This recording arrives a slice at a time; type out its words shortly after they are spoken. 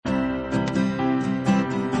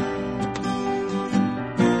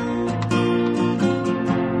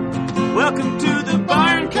welcome to the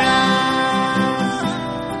Barncast.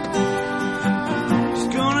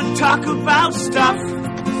 Just gonna talk about stuff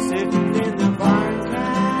sitting in the Barncast.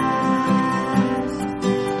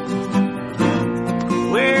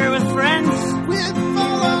 We're with friends, with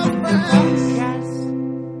all our friends.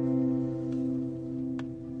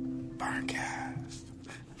 Barncast.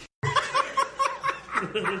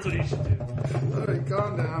 That's what you should do. All right,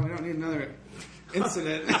 calm down. We don't need another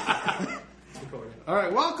incident. All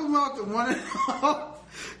right, welcome, one and all,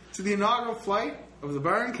 to the inaugural flight of the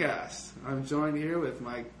Barncast. I'm joined here with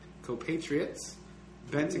my compatriots,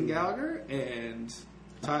 Benton Gallagher and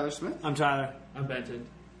Tyler Smith. I'm Tyler. I'm Benton.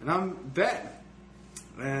 And I'm Ben.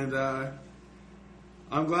 And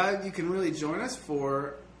I'm glad you can really join us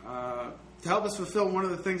to help us fulfill one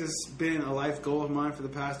of the things that's been a life goal of mine for the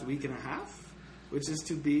past week and a half, which is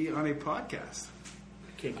to be on a podcast.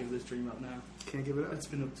 I can't give this dream up now. Can't give it up. It's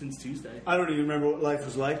been up since Tuesday. I don't even remember what life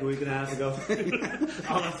was like a week and a half ago.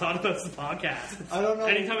 All I've thought about is the podcast. I don't know.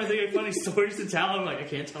 Anytime I think of funny stories to tell, I'm like, I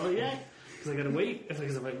can't tell it yet. Because I gotta wait.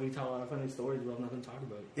 Because if we tell a lot of funny stories, we'll have nothing to talk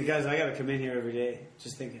about. You guys, I gotta come in here every day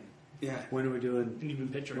just thinking, Yeah. when are we doing? And you've been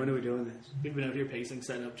picturing. When are we doing this? We've been out here pacing,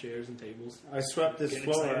 setting up chairs and tables. I swept this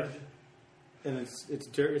Getting floor, excited. and it's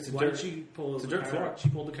dirt. It's a Why dirt. did she pull it's a the dirt car? floor. She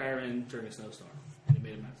pulled the car in during a snowstorm, and it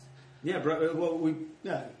made a mess. Yeah, bro. Well,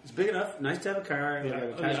 it's big enough. Nice to have a car. Yeah. Like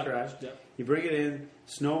a attached garage. Yeah. You bring it in,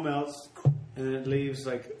 snow melts, and then it leaves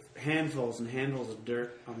like handfuls and handfuls of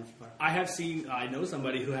dirt on the floor. I know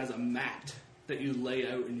somebody who has a mat that you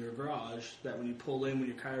lay out in your garage that when you pull in when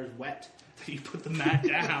your car is wet, that you put the mat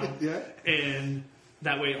down. Yeah. And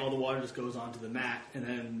that way all the water just goes onto the mat, and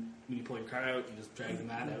then when you pull your car out, you just drag the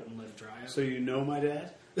mat out and let it dry out. So you know my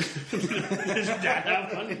dad? Does your dad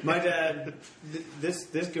have one? My dad, this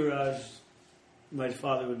garage, my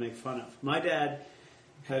father would make fun of. My dad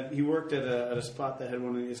he worked at a spot that had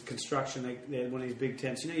one of these construction. They had one of these big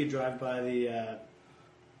tents. You know, you drive by the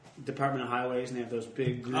Department of Highways and they have those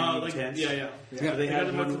big green tents. Yeah. So They had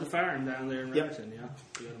them up to the farm down there in Yep. Remington. Yeah,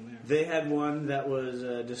 we got them there. They had one that was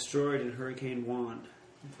destroyed in Hurricane Juan.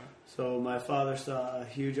 Okay. So my father saw a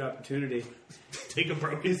huge opportunity. Take a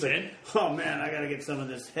broken tent. Oh man, I got to get some of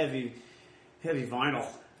this heavy vinyl.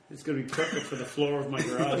 It's going to be perfect for the floor of my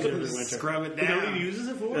garage every winter. Scrub it You know what down. he uses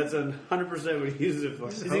it for? That's 100% what he uses it for.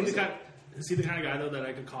 Is he the kind of guy though that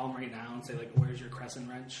I could call him right now and say like, "Where's your crescent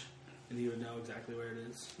wrench?" And he would know exactly where it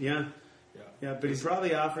is. Yeah. Yeah. Yeah, but he'd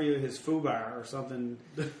probably offer you his FUBAR or something.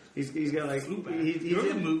 He's got like... Fubar. He You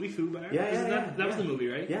remember the movie Fubar? Yeah. That was the movie,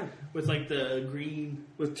 right? Yeah. With like the green...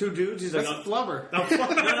 With two dudes, he's That's like... Flubber. Oh,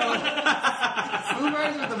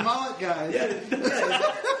 Fubar's with the mullet guys. Yeah.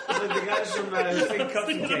 It's like the guys from Big Cups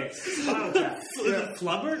and Cakes. Spinal Tap.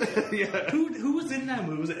 Flubber? Yeah. Who was in that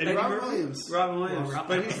movie? Was it Eddie Robin Murphy? Williams. Robin Williams. Oh,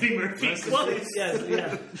 But Eddie Murphy. Yes, Close.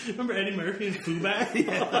 yeah. Remember Eddie Murphy and Fubar?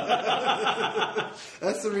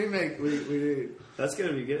 That's the remake we did. That's going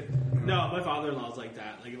to be good. No, my father-in-law's like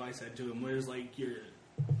that. Like if I said to him, "Where's like your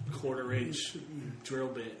quarter-inch drill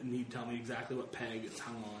bit?" and he'd tell me exactly what peg it's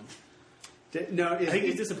hung on. No, I think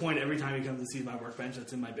he's disappointed every time he comes and sees my workbench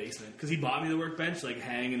that's in my basement. Because he bought me the workbench, like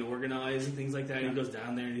hang and organize and things like that. And he goes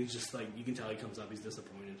down there and he's just like, you can tell he comes up, he's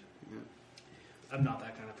disappointed. Yeah. I'm not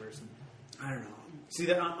that kind of person. I don't know. See,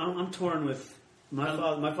 that I'm torn with... My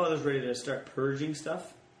father's ready to start purging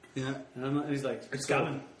stuff. Yeah. And he's like... It's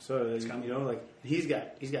coming. So, It's coming. you know, like, he's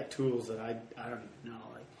got tools that I don't even know.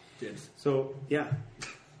 Like, Dibs. so, yeah.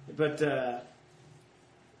 But I'm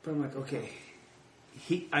like, okay...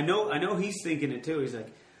 I know he's thinking it too. He's like,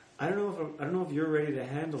 I don't know if you're ready to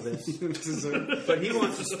handle this. But he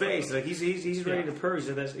wants the space. Like he's ready to purge.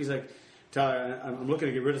 He's like, Tyler, I'm looking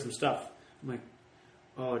to get rid of some stuff. I'm like,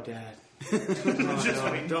 oh, Dad,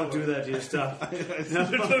 don't do that to your stuff.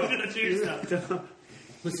 Don't do that to your stuff.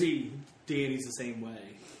 But see, Danny's the same way.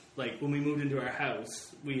 Like when we moved into our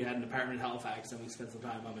house, we had an apartment in Halifax, and we spent some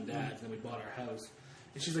time with Mom and Dad, and then we bought our house.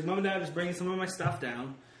 And she's like, Mom and Dad, just bringing some of my stuff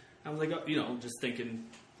down. I was like, just thinking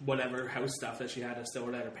whatever house stuff that she had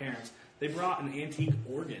stored at her parents. They brought an antique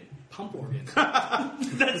organ, pump organ,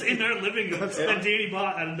 that's in our living room that Danny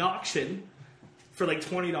bought at an auction for like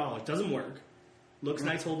 $20. Doesn't work. Looks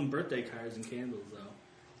nice holding birthday cards and candles, though.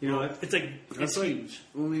 You know what? It's like, it's huge.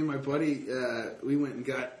 When me and my buddy, we went and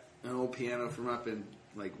got an old piano from up in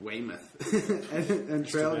like Weymouth and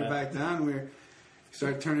trailed it back down. We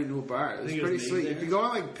started turning it into a bar. It was pretty sweet. If you go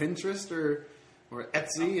on like Pinterest or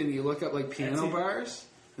Etsy and you look up like piano bars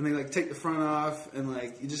and they like take the front off and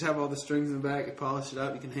like you just have all the strings in the back, you polish it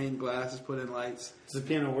up, you can hang glasses, put in lights. Does the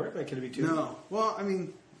piano work? Like, can it be tuned? No. Well, I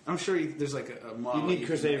mean, I'm sure there's like a model. You need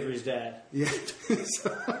Chris Avery's dad. Yeah. He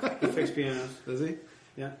fixes pianos. Does he?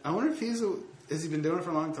 Yeah. I wonder if has he been doing it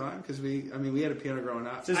for a long time? Because we had a piano growing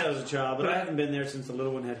up. Since I was a child, but I haven't been there since the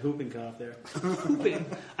little one had whooping cough there.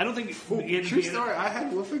 I don't think... True story, I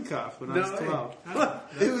had whooping cough when I was 12.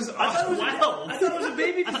 It was I thought it was a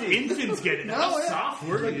baby disease. Infants get it. No, How yeah. soft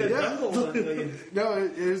were you? No,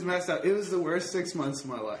 it was messed up. It was the worst 6 months of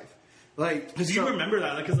my life. Like, because you remember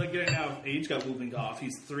that, because now age got whooping cough.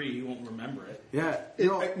 He's 3. He won't remember it. Yeah.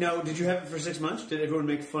 No, did you have it for 6 months? Did everyone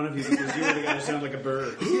make fun of you because you were the guy who sounded like a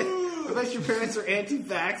bird? Yeah. I bet your parents are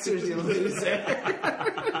anti-vaxxers. You know what I'm saying?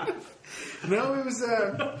 No, it was.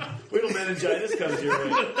 Wait till meningitis comes your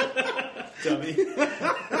way, dummy.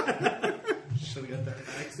 Should have got that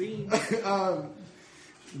vaccine.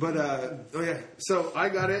 So I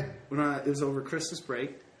got it when it was over Christmas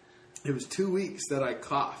break. It was 2 weeks that I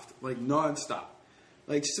coughed, like, nonstop.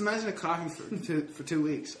 Like, just imagine coughing for 2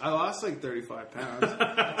 weeks. I lost, like, 35 pounds.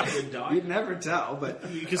 You'd never tell, but...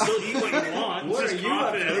 You can still eat what you want. What are you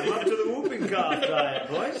up to the whooping cough diet,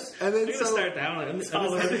 boys? And then I'm going to start that one. I'm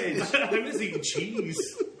just eating cheese.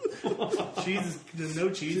 No cheese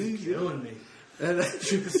is killing me. And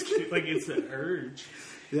like, it's an urge.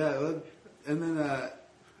 Yeah, and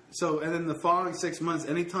then the following 6 months,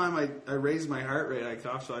 anytime I raised my heart rate, I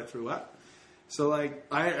coughed, so I threw up. So like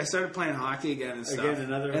I started playing hockey again and stuff.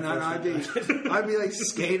 And I'd be like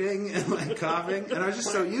skating and like coughing, and I was just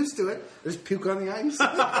so used to it. There's puke on the ice.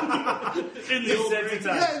 In the old rink.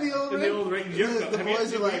 Yeah, in the old rink. The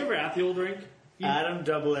boys are like, you ever at the old rink? Adam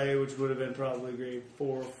AA, which would have been probably grade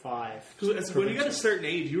 4 or 5. Because when you got a certain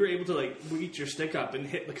age, you were able to like reach your stick up and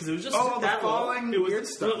hit, because it was just that falling weird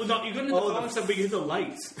stuff. No, you couldn't hit the falling stuff, but you hit the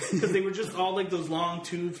lights, because they were just all like those long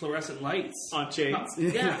tube fluorescent lights on chains.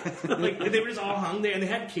 Yeah, like they were just all hung there, and they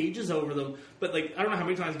had cages over them. But like I don't know how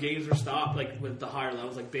many times games were stopped, like with the higher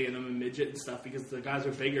levels, like Bantam and Midget and stuff, because the guys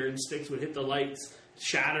were bigger and sticks would hit the lights.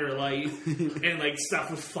 Shatter a light, and like stuff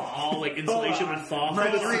would fall, like insulation would fall.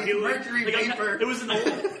 Mercury vapor. It was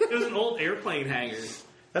an old airplane hangar.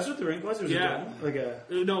 That's what the rink was. It was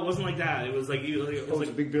No, it wasn't like that. It was like it was like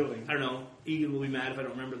a big building. I don't know. Egan will be mad if I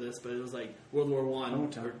don't remember this, but it was like World War I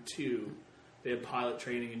or II. They had pilot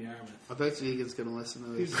training in Yarmouth. I bet you Egan's gonna listen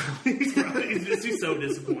to this. He's so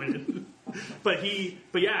disappointed. But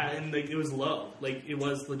yeah, and like it was low. Like it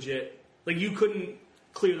was legit. Like you couldn't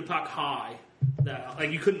clear the puck high.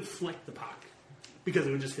 Like you couldn't flick the puck because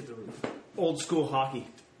it would just hit the roof. Old school hockey,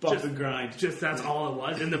 bump and grind. Just that's all it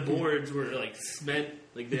was, and the boards were like cement.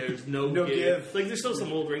 Like there's no give. Like there's still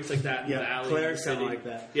some old rinks like that in the valley. Claire's kind of like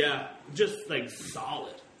that. Yeah, just like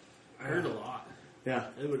solid. I heard a lot. Yeah,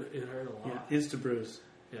 it hurt a lot. Yeah, insta bruise.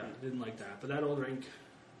 Yeah, didn't like that. But that old rink,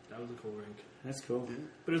 that was a cool rink. That's cool. Yeah.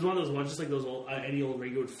 But it was one of those ones, just like those old any old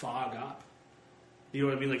rink, it would fog up. You know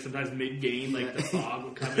what I mean? Like sometimes mid-game, like the fog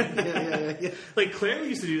would come in. Yeah. Like Claire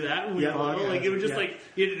used to do that when we were little. Like it was just like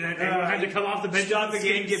everyone had to come off the bench. Stop the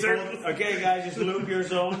game. Okay, guys, just loop your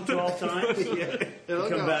zone 12 times.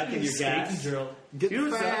 Come back in your gas. Get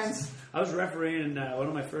the fans. I was refereeing one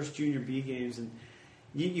of my first junior B games, and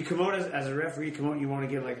you come out as a referee. You come out and you want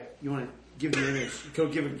to give the image. Go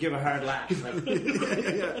give a hard lap. Like,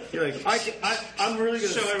 you're like, I'm really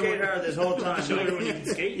going to skate hard this whole time. Show everyone you can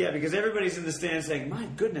skate. Yeah, because everybody's in the stands saying, "My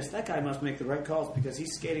goodness, that guy must make the right calls because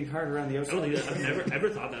he's skating hard around the outside." I've never ever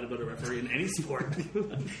thought that about a referee in any sport.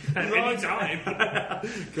 At any time.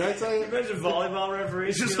 Can I tell you? Imagine volleyball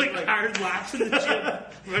referees. Just like hard laps in the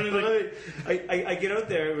gym. Running I get out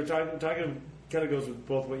there. We're talking. Kind of goes with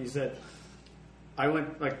both what you said. I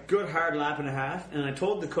went like good hard lap and a half, and I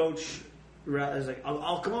told the coach. I was like,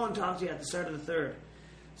 I'll come on and talk to you at the start of the third.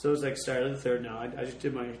 So it was like start of the third now. I just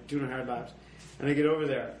did my 2.5 hard laps. And I get over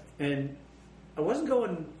there. And I wasn't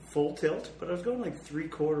going full tilt, but I was going like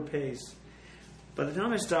 3/4 pace. By the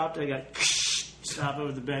time I stopped, I got stop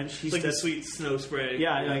over the bench. He's like the sweet snow spray.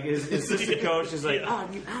 Yeah, like his assistant coach is like, "Oh,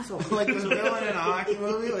 you asshole!" Like the villain in a hockey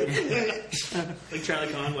movie, like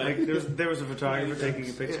Charlie Conway. Like there was a photographer taking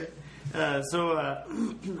a picture. So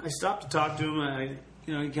I stopped to talk to him.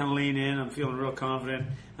 You kind of lean in. I'm feeling real confident.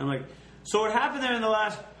 I'm like, "So what happened there in the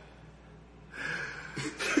last?"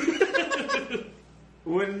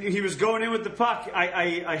 When he was going in with the puck,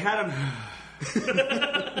 I had him.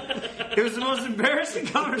 It was the most embarrassing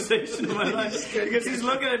conversation of my life because he's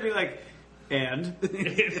looking at me like, and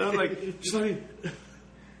so I'm like, just let me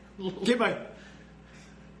get my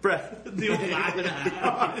breath. The old laugh and a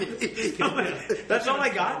half. That's all I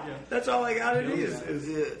got. That's all I got. It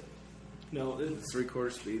is. No, it's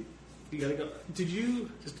 3/4 speed. You gotta go. Did you?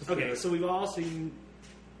 Okay, so we've all seen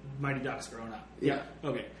Mighty Ducks growing up. Yeah.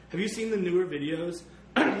 Okay. Have you seen the newer videos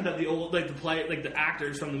that the old, like the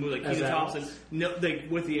actors from the movie, like Kenan Thompson, like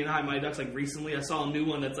with the Anaheim Mighty Ducks? Like recently, I saw a new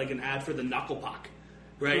one that's like an ad for the Knuckle Puck.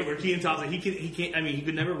 right? Where Kenan Thompson, he can't. I mean, he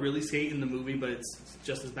could never really skate in the movie, but it's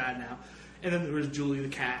just as bad now. And then there was Julie the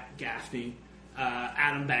Cat Gaffney.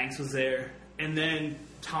 Adam Banks was there, and then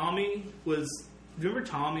Tommy was. Remember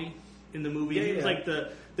Tommy in the movie? Yeah, he was like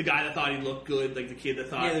the guy that thought he looked good, like the kid that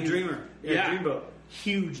thought. Yeah, the dreamer. Yeah, Dreamboat.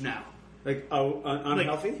 Huge now. Like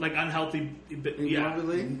unhealthy. Like unhealthy. But, Yeah.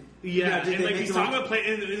 Yeah, and like he's talking about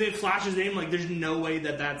playing, and it flashes his name. Like, there's no way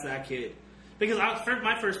that's that kid. Because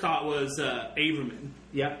my first thought was Averman.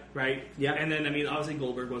 Yeah. Right? Yeah. And then, I mean, obviously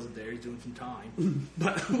Goldberg wasn't there. He's doing some time.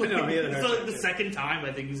 But No, he had a so the second time,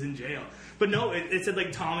 I think he's in jail. But no, it said,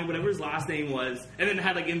 like, Tommy, whatever his last name was. And then it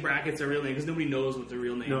had, like, in brackets their real name, because nobody knows what their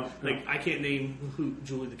real name is. Like, I can't name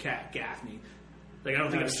Julie the Cat Gaffney. Like, I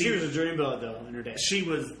don't think I've seen her. She was a dreamboat, though, in her day. She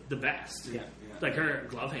was the best. Yeah. Like, her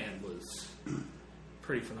glove hand was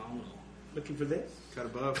pretty phenomenal. Looking for this? Cut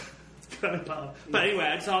above. But anyway,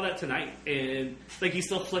 I saw that tonight, and like he's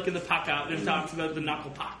still flicking the puck out, and talks about the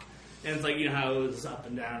knuckle puck, and it's like, you know how it was up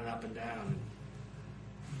and down and up and down.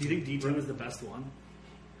 Do you think D2 is the best one?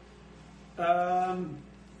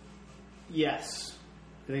 Yes,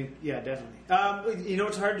 I think definitely. You know,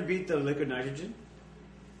 it's hard to beat the liquid nitrogen.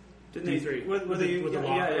 Didn't D3 with the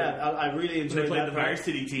I really enjoyed they played that the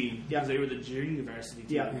varsity team because they were the junior varsity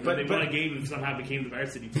team. Yeah, but they won a game and somehow became the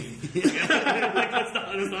varsity team. That's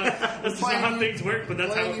not how things work. But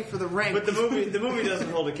that's how for the rank. But the movie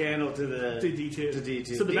doesn't hold a candle to the D2. To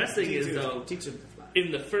D2. So the best thing is though, teach them. In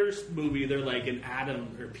the first movie, they're like an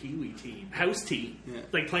Adam or Pee Wee team, house team,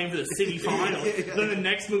 like playing for the city final. Then the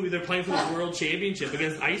next movie, they're playing for the world championship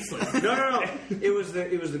against Iceland. No. It was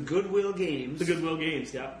the Goodwill Games. The Goodwill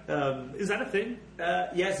Games, yeah. Is that a thing?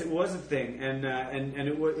 Yes, it was a thing, and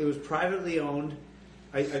it was privately owned.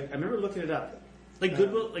 I remember looking it up. Like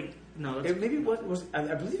Goodwill, like no, maybe it was.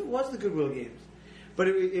 I believe it was the Goodwill Games, but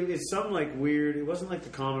it was some like weird. It wasn't like the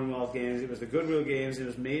Commonwealth Games. It was the Goodwill Games. It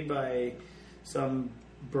was made by some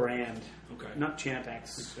brand, not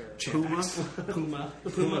Champex or Puma,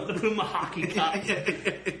 the Puma Hockey Cup.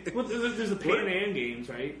 Well, there's the Pan Am Games,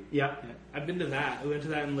 right? Yeah, I've been to that. We went to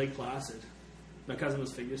that in Lake Placid. My cousin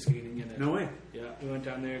was figure skating in it. No way. Yeah, we went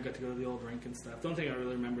down there, got to go to the old rink and stuff. The only thing I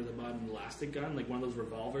really remember about an elastic gun, like one of those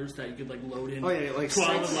revolvers that you could like load in. Oh yeah, like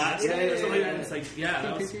 12 elastic or something like that. It's like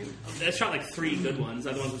that shot like 3 good ones.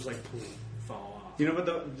 The other ones was like fall off. You know,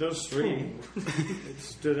 but those 3 it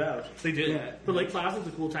stood out. They did. Yeah. But Lake Placid's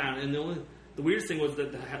a cool town, and the weirdest thing was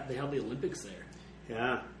that they held the Olympics there.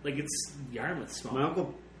 Yeah, like it's Yarmouth small. My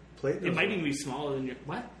uncle played. It might even be smaller than your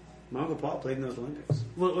what? My Uncle Paul played in those Olympics.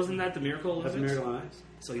 Well, wasn't that the Miracle Olympics? That's the Miracle on Ice.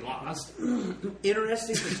 So he lost.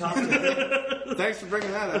 Interesting to talk to. Thanks for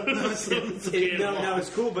bringing that up. No, it's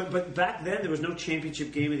cool. But back then there was no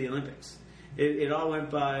championship game of the Olympics. It all went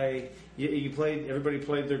by. You played. Everybody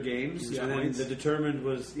played their games, and then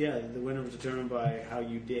the winner was determined by how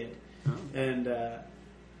you did. Oh. And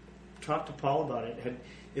talked to Paul about it.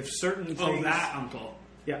 If certain things. Oh, that uncle.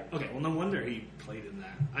 Yeah. Okay. Well, no wonder he played in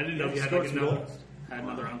that. I didn't know if you had like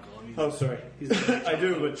another uncle. I mean, sorry. I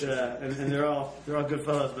do, but and they're all good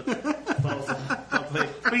fellows, but Paul's I'll play.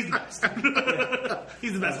 But he's the best.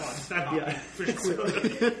 He's the best one. For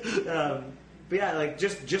sure. But yeah, like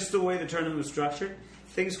just the way the tournament was structured,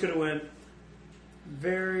 things could have went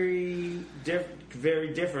very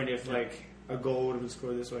different if like a goal would have been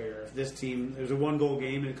scored this way, or if this team there was a 1-goal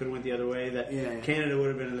game and it could have went the other way. That Canada would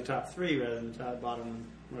have been in the top 3 rather than the bottom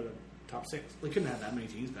or the top 6. They couldn't have that many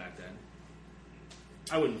teams back then.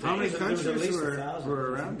 I wouldn't. How think. many countries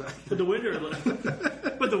were around that? But the winter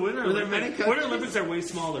Olympics are way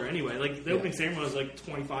smaller anyway. Like the opening ceremony was like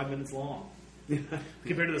 25 minutes long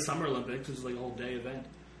compared to the Summer Olympics, which is like a whole day event.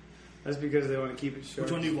 That's because they want to keep it short.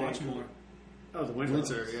 Which one do you watch more? Oh, the winter.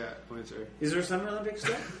 Winter. Is there a Summer Olympics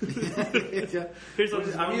still? Here's one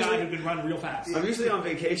guy who can run real fast. I'm usually on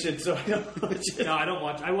vacation, so I don't watch it. No, I don't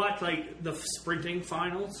watch. I watch like the sprinting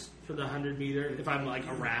finals for the 100 meter. If I'm like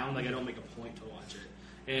around, like I don't make a point to watch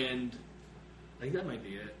it, and I think that might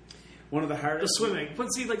be it. One of the hardest. The swimming, but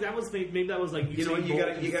see, like that was maybe that was like you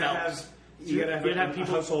gotta have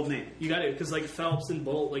people, a household name. You got to because like Phelps and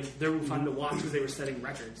Bolt, like they were fun to watch because they were setting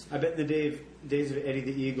records. I bet in the days of Eddie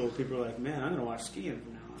the Eagle, people were like, "Man, I'm going to watch skiing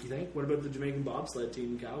from now on." You think? What about the Jamaican bobsled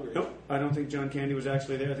team in Calgary? Nope, I don't think John Candy was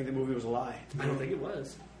actually there. I think the movie was a lie. I don't think it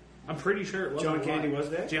was. I'm pretty sure it was. John Candy was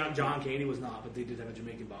there. John Candy was not, but they did have a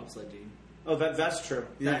Jamaican bobsled team. Oh, that's true.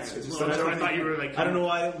 That's true. Well, I thought you were like. I don't know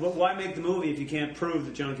why make the movie if you can't prove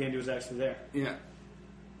that John Candy was actually there. Yeah.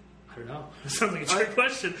 I don't know. It sounds like a trick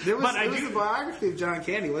question. It was a biography of John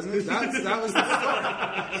Candy, wasn't it? That was the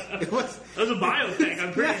story. It was a biopic,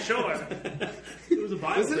 I'm pretty sure. It was a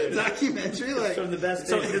biopic. Was it a documentary? Like, from the best.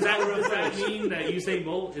 So does that mean that Usain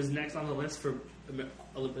Bolt is next on the list for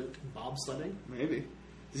Olympic bobsledding? Maybe.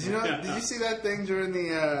 Did you see that thing during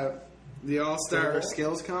the All-Star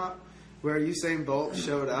Skills Comp where Usain Bolt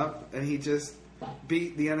showed up and he just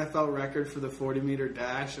beat the NFL record for the 40-meter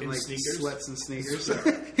dash and sweats and sneakers.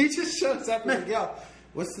 He just shows up and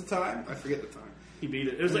what's the time? I forget the time. He beat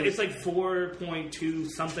it. It's like 4.2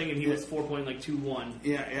 something, and he was 4.21.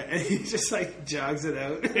 Yeah, and he just jogs it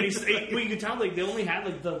out. And you can tell they only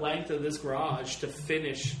had the length of this garage to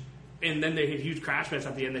finish, and then they had huge crash mats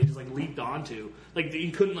at the end. They just leaped onto.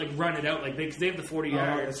 You couldn't run it out because they have the 40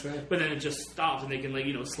 yards, that's right. But then it just stops, and they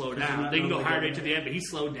can slow down. They can go hard right to the end, but he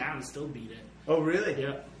slowed down and still beat it. Oh, really?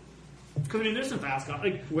 Yeah. Because there's some fast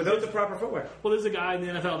guys without the proper footwear. Well, there's a guy in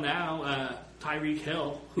the NFL now, Tyreek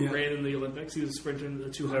Hill, who ran in the Olympics. He was a sprinter in the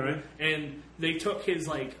 200, and they took his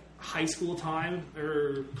high school time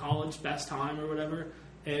or college best time or whatever,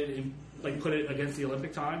 and put it against the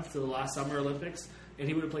Olympic time for the last Summer Olympics, and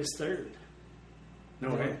he would have placed third.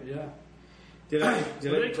 No way. Yeah. What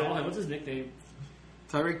do they call him? What's his nickname?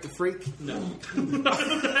 Tyreek the Freak? No. No,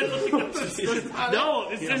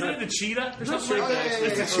 isn't it the Cheetah or something like that?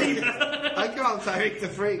 It's the Cheetah. I call him Tyreek the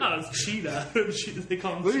Freak. No, it's Cheetah. They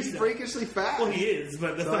call him But Cheetah. he's freakishly fast. Well, he is,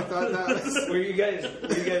 but... So I thought that was... Were you guys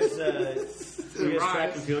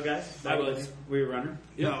track and field guys? I was. Were you a runner?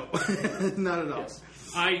 No. Not at all. Yes.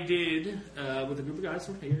 I did, with a group of guys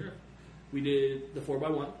from here, we did the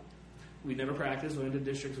 4x1. We never practiced. We went to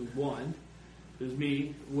districts. We won. It was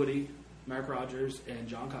me, Woody, Mark Rogers, and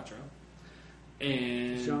John Cottrell.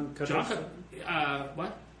 And John Cottrell?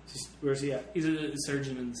 What? Where's he at? He's a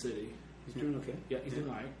surgeon in the city. He's doing okay. Yeah, he's doing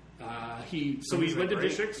all right. We went to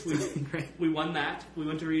districts. We won that. We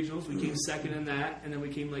went to regionals. We came second in that, and then we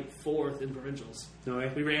came fourth in provincials. No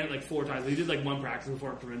way. We ran it 4 times. We did one practice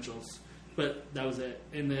before provincials, but that was it.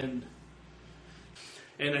 And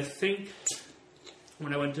I think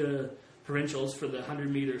when I went to provincials for the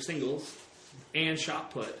 100-meter singles and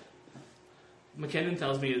shot put, McKinnon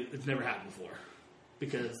tells me it's never happened before,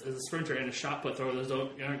 because as a sprinter and a shot put thrower, those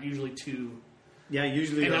aren't usually too. Yeah,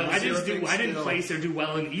 usually. And I didn't place or do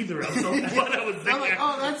well in either of them. That's what I was thinking. I'm like,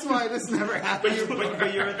 that's why this never happened.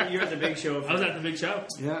 But you're at the big show. I was at the big show.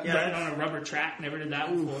 Yeah. Riding on a rubber track. Never did that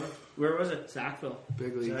before. Where was it? Sackville.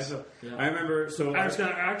 Big leagues. Sackville. Yeah. I remember. So our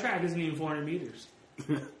track isn't even 400 meters.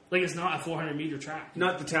 It's not a 400 meter track.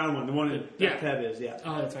 Not the town one. The one that Peb is. Yeah.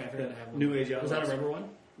 Oh, that's right. I forgot to have one. New Age. Was that a rubber one?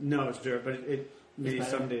 No, it's dirt, but it may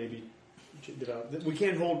someday be developed. We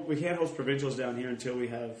can't host provincials down here until we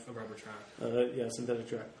have a rubber track. Synthetic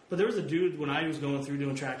track. But there was a dude when I was going through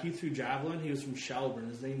doing track. He threw javelin. He was from Shelburne.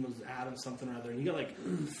 His name was Adam something or other. And he got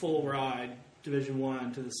full ride Division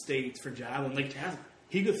 1 to the States for javelin.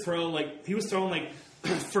 He could throw he was throwing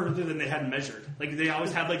further than they had measured. They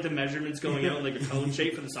always have the measurements going out in a cone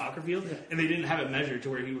shape for the soccer field, and they didn't have it measured to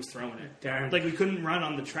where he was throwing it. Darn. We couldn't run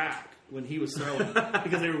on the track when he was throwing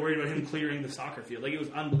because they were worried about him clearing the soccer field. It was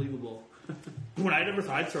unbelievable. When I ever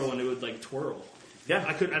tried throwing, it would twirl. Yeah,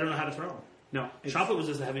 I don't know how to throw. No, shot put was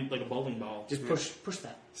just heavy like a bowling ball. Just push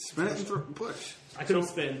that. Spin it and push. I couldn't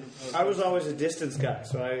spin. I was always a distance guy,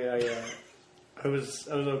 so I was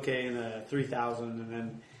okay in a 3,000, and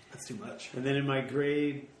then that's too much. And then in my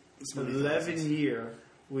grade 11 year,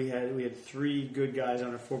 we had 3 good guys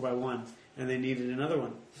on a 4x1, and they needed another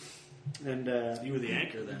one. And you were the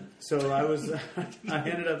anchor then. So I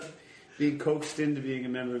ended up being coaxed into being a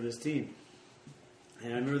member of this team.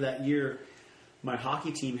 And I remember that year, my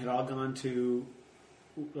hockey team had all gone to,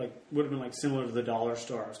 would have been similar to the dollar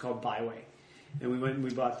store. It was called Byway. And we went and we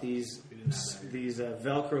bought these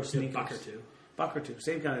Velcro sneakers. Buck or two,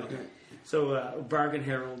 same kind of thing. So Bargain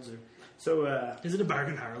Heralds. Is it a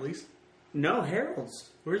Bargain Harleys? No, Heralds.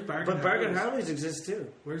 Where's Bargain? But Bargain Harleys exist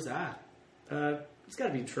too. Where's that? It's got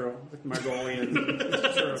to be Truro, Margolian.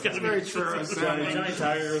 It's very Truro. Johnny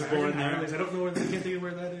Tiger was born there. I don't know. I can't think of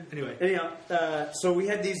where that is. Anyway, anyhow, so we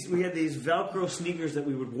had these Velcro sneakers that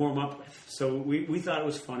we would warm up with. So we thought it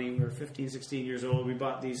was funny. We were 15, 16 years old. We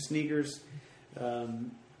bought these sneakers.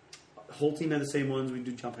 Whole team had the same ones. We'd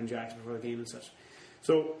do jumping jacks before the game and such.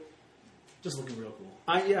 So just looking real cool.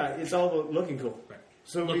 It's all about looking cool. Right.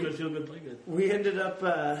 So look good, feel good, play good. We ended up.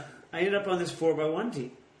 I ended up on this 4x1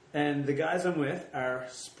 team. And the guys I'm with are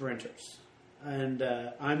sprinters. And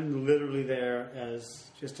I'm literally there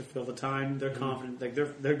as just to fill the time. They're confident.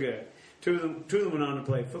 They're good. Two of them went on to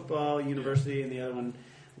play football, university, and the other one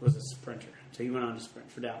was a sprinter. So he went on to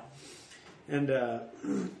sprint for Dow. And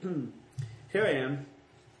here I am.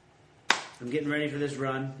 I'm getting ready for this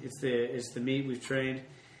run. It's the meet we've trained,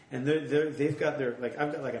 and they've got their like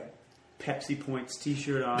I've got like a Pepsi Points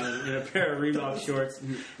T-shirt on and a pair of Reebok shorts,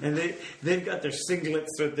 and they've got their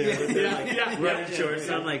singlets with their running shorts.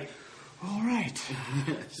 And I'm like, all right,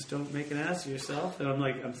 just don't make an ass of yourself. And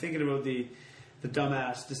I'm thinking about the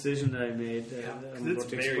dumbass decision that I made. I'm about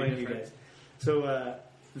to explain to you guys. So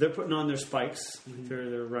they're putting on their spikes,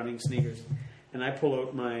 their running sneakers, and I pull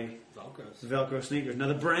out my Velcro sneakers. Now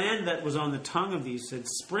the brand that was on the tongue of these said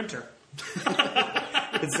Sprinter.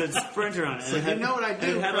 It said Sprinter on it. So you know what I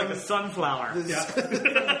do? It had like a sunflower.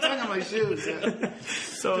 The tongue on my shoes. Yeah.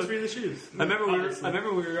 So just read the shoes. I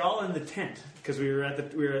remember we were all in the tent because we were at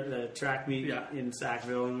the track meet in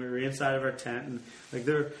Sackville, and we were inside of our tent, and like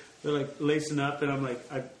they're like lacing up, and I'm like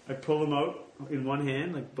I pull them out in one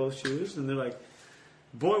hand, like both shoes, and they're like,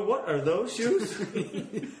 "Boy, what are those shoes?"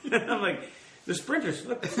 And I'm like, "They're Sprinters.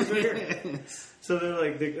 Look, right here." So they're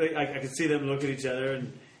like, I could see them look at each other,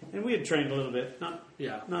 and we had trained a little bit, not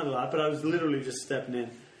a lot, but I was literally just stepping in.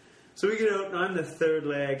 So we get out, and I'm the third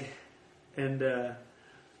leg, and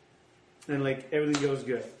like everything goes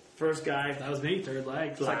good. First guy, that was me, third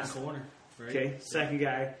leg, second corner. Right? Okay, second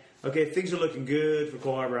guy. Okay, things are looking good for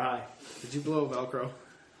Cole Harbour High. Did you blow Velcro?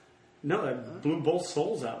 No, I blew both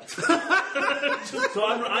soles out. So I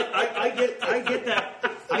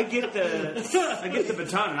get the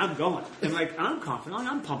baton and I'm going. And like I'm confident,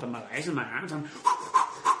 I'm pumping my legs and my arms. And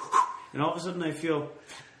all of a sudden I feel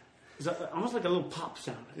it's almost like a little pop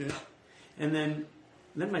sound. Yeah. And then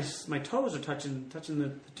my toes are touching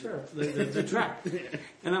the turf, the track.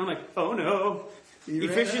 And I'm like, oh no,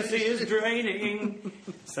 efficiency is draining.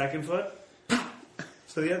 Second foot.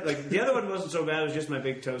 So the other one wasn't so bad. It was just my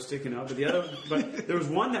big toe sticking out. But there was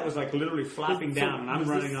one that was like literally flapping down, and I'm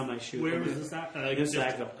running on my shoe. Where was this at? In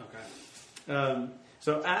Sackville. Okay.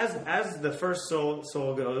 So as the first soul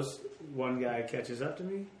goes, one guy catches up to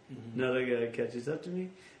me, another guy catches up to me,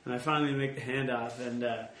 and I finally make the handoff. And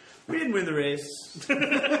we didn't win the race. We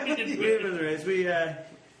didn't win the race. We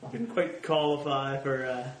didn't quite qualify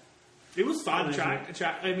for. It was fun. Track.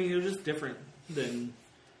 I mean, it was just different than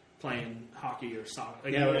playing hockey or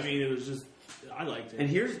soccer. Like, I mean, it was just, I liked it. And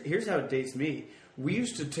here's how it dates me. We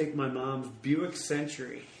used to take my mom's Buick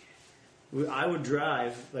Century. I would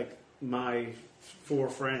drive like my 4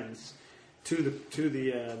 friends to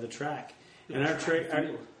the track, and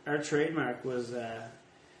our trademark was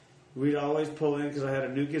we'd always pull in because I had a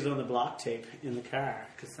New Kids on the Block tape in the car.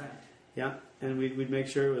 Cassette. Yeah, and we'd make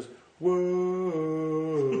sure it was whoa.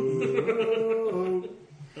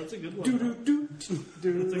 That's a good one.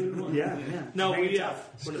 That's a good one. Yeah. No,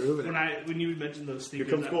 when you mentioned those sneakers,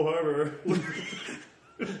 here comes Cole Harbour.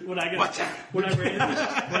 When I ran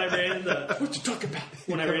in the what you talking about?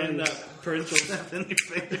 When I ran in the provincials,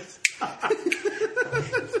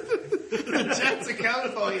 the Jets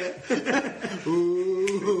account for you.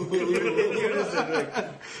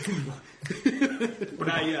 When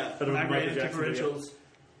I ran into provincials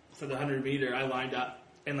for the 100 meter, I lined up.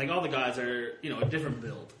 And like all the guys are, a different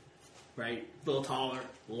build, right? A little taller,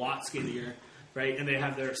 a lot skinnier, right? And they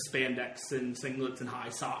have their spandex and singlets and high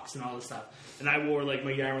socks and all this stuff. And I wore like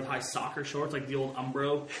my Yarmouth High soccer shorts, like the old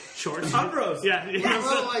Umbro shorts. Umbros, yeah.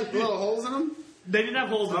 Little holes in them. They didn't have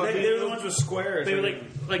holes in them. They were the ones with squares. They were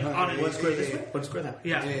like on it. One square this way, one square that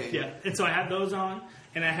way. Yeah. And so I had those on,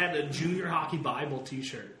 and I had a Junior Hockey Bible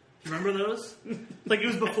T-shirt. Remember those? Like, it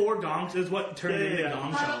was before Gong. It was what turned into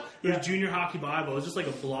Gong Show. It was Junior Hockey Bible. It was just like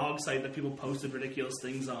a blog site that people posted ridiculous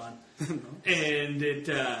things on. And it...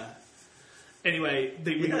 Anyway,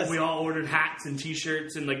 we all ordered hats and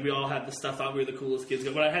T-shirts, and like we all had the stuff out. We were the coolest kids.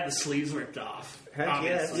 But I had the sleeves ripped off. Heck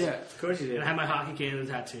obviously. yes. Yeah, of course you did. And I had my Hockey Canada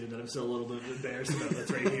tattoo that I'm still a little bit embarrassed about.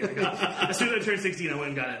 That's right here. As soon as I turned 16, I went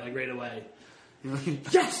and got it like right away.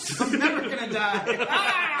 Yes, I'm never gonna die.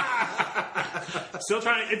 Still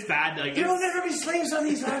trying. It's bad. Like there will never be slaves on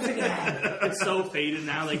these lands again. It's so faded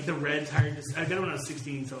now. Like the red turned. I got it when I was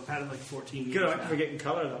 16, so I've had it like 14 years. Good on for getting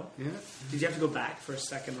color though. Yeah. Did you have to go back for a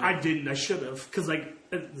second? I didn't. I should have, because like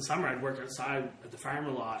in the summer I'd work outside at the farm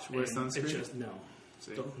a lot. Wear sunscreen? It's just no.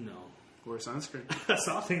 Wear sunscreen. I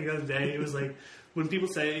saw a thing the other day. It was like when people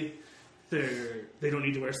say they don't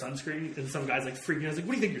need to wear sunscreen, and some guy's like freaking out. I was like,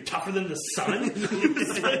 what do you think, you're tougher than the sun? I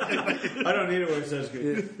don't need to wear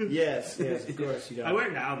sunscreen. Yes, of course you don't. I wear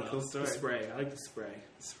it now though. Cool story. The spray. I like the spray.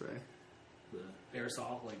 The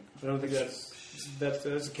aerosol, like I don't think that's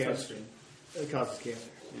a cancer. It causes cancer.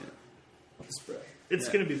 Yeah. The spray. It's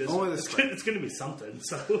gonna be this. Only it's gonna be something.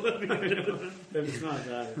 So if it's not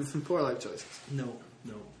that, it's some poor life choices. No.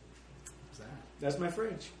 That's my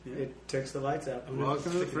fridge. Yeah. It takes the lights out.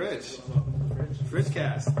 Welcome to the fridge. Welcome to the fridge. Fridge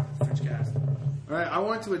cast. Fridge cast. All right, I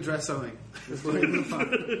want to address something before we move on.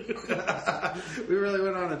 We really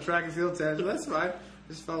went on a track and field tangent. That's fine.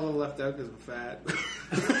 Just felt a little left out because I'm fat.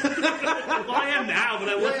 Well, I am now, but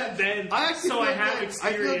I wasn't then. I have experience.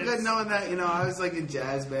 I feel good knowing that, I was like in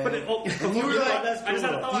jazz band. But and you were like, I just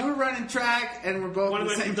had a thought. You were running track, and we're both in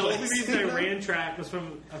the same place. The only reason I ran track was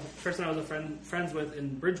from a person I was friends with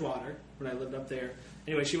in Bridgewater when I lived up there.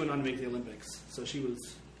 Anyway, she went on to make the Olympics, so she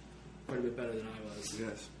was quite a bit better than I was.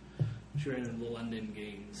 Yes. She ran in the London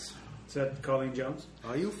Games. Is that Colleen Jones?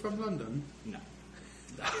 Are you from London? No.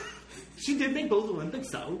 She did make both Olympics,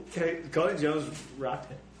 though. Okay, Colleen Jones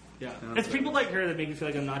rocked it. Yeah. It's people like her that make me feel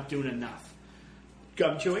like I'm not doing enough.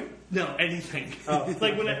 Gum chewing? No, anything. Oh.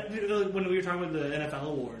 Like when we were talking about the NFL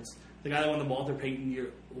awards, the guy that won the Walter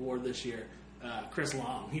Payton Award this year, Chris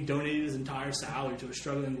Long, he donated his entire salary to a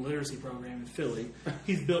struggling literacy program in Philly.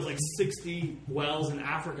 He's built like 60 wells in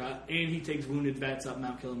Africa, and he takes wounded vets up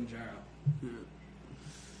Mount Kilimanjaro.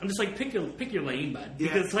 I'm just like, pick your lane, bud.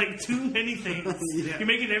 Because like too many things. You're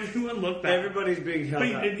making everyone look bad. Everybody's being held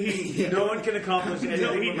up. No one can accomplish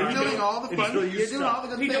anything. You're doing all the fun. You're doing all the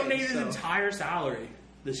good things. He donated his entire salary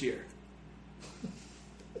this year.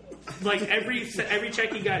 Like every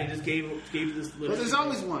check he got, he just gave this. But there's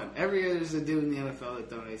always one. Every year there's a dude in the NFL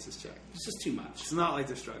that donates his check. It's just too much. It's not like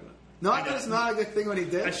they're struggling. Not that it's not a good thing what he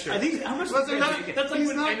did. That's true. I think how much that's like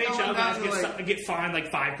when NHL guys get fined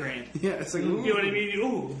like $5,000. Yeah, it's like, you know what I mean?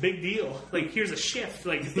 Ooh, big deal. Like here's a shift.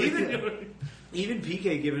 Like even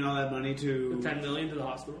PK giving all that money to $10 million to the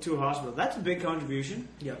hospital. To a hospital. That's a big contribution.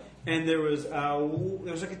 Yeah. And there was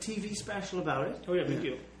like a TV special about it. Oh yeah, big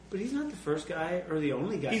deal. But he's not the first guy or the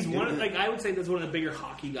only guy. He's one of, like I would say that's one of the bigger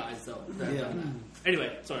hockey guys though. Yeah.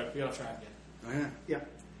 Anyway, sorry, we got off track again. Oh yeah. Yeah.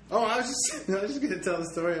 Oh, I was just going to tell the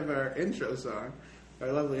story of our intro song.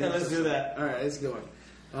 Our lovely intro let's do that. All right, let's go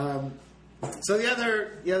on. So the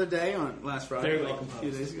other day, on last Friday, like a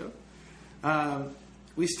few days ago,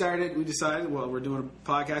 we decided, well, we're doing a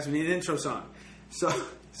podcast, we need an intro song. So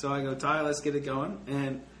I go, Ty, let's get it going.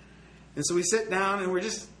 And so we sit down, and we're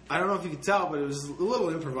just, I don't know if you could tell, but it was a little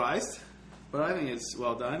improvised. But I think it's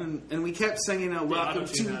well done. And we kept singing, welcome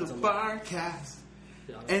to the Barcast.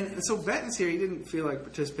 And so Benton's here. He didn't feel like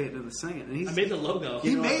participating in the singing. And I made the logo.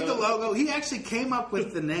 He made the logo. He actually came up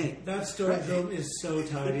with the name. That storage room is so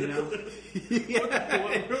tidy now.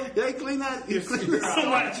 Yeah, clean that. He's clean the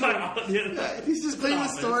storage room. Yeah, he's just cleaning the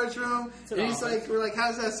storage room. And he's like, we're like,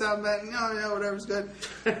 how's that sound, Benton? No, whatever's good.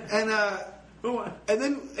 And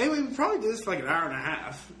then anyway, we probably did this for like an hour and a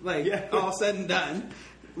half, all said and done.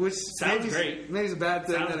 Which sounds great. Maybe it's a bad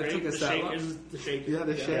thing that it took us that long. The shaker. Yeah,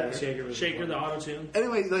 the shaker. The shaker, the auto tune.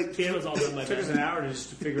 Anyway, like piano's all done by it took us an hour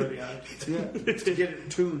just to figure out the auto tune. Yeah, to get it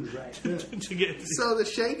tuned right. Yeah. So the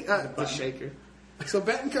shaker. So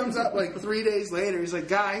Benton comes up like 3 days later. He's like,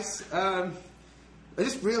 guys, I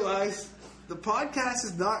just realized the podcast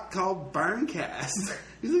is not called Burncast.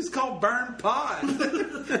 It's called Burn Pod.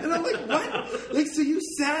 And I'm like, what? Like, so you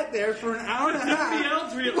sat there for an hour and a half.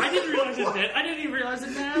 I didn't realize it then. I didn't even realize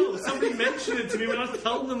it now. Somebody mentioned it to me when I was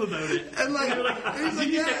telling them about it. And like, he's like,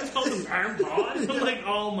 yeah. It's called the Burn Pod? I'm like,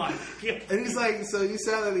 oh my God. And he's like, so you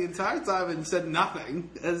sat there the entire time and said nothing.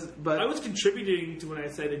 But I was contributing to when I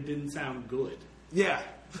said it didn't sound good. Yeah.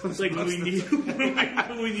 It's like we needed to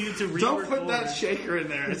re-record. Don't put that shaker in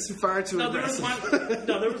there. It's far too aggressive.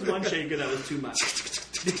 There was one shaker that was too much.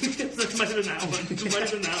 It might have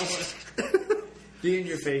been that one. The in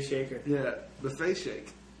your face shaker. Yeah, the face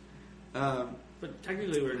shake. But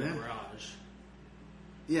technically we're in the garage.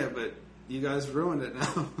 Yeah, but you guys ruined it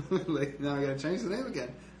now. Now I gotta change the name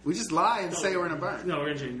again. We just lie and say we're in a barn. No,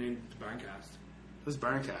 we're gonna change the name to Barncast. It was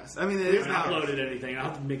Barncast. I mean, we haven't uploaded anything. I'll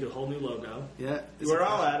have to make a whole new logo. Yeah. We're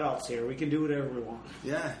all adults here. We can do whatever we want.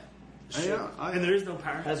 Yeah. And there is no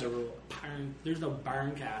Barncast. As a rule. There's no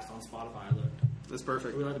Barncast on Spotify. I looked. That's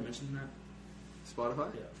perfect. Are we allowed to mention that?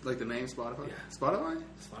 Spotify? Yeah. Like the name Spotify? Yeah. Spotify?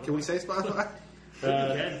 Can we say Spotify?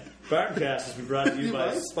 Barncast has been brought to you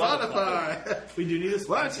by Spotify. We do need a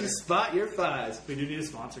sponsor. Why don't you spot your fives? We do need a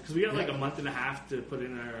sponsor because we got like a month and a half to put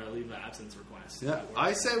in our leave of absence request. Yeah,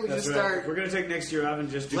 I say we just start. We're going to take next year off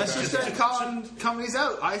and just do. Let's just start calling companies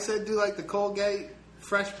out. I said do like the Colgate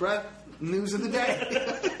Fresh Breath News of the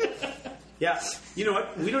Day. Yeah, you know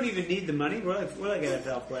what? We don't even need the money. We're like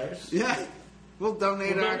NFL players. Yeah, we'll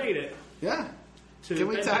donate it. Yeah. Can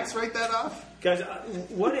we tax write that off? Guys,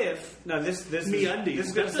 what if... No, this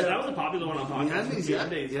MeUndies. That was a popular one on podcast.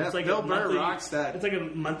 MeUndies, yeah. It's like Bill Burr rocks that. It's like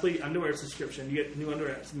a monthly underwear subscription. You get new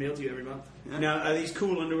underwear mailed to you every month. Yeah. Now, are these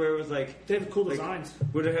cool underwear with like... They have cool designs.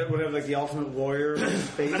 Would it have like the Ultimate Warrior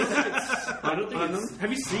face? I don't think it's...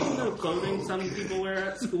 Have you seen the clothing some people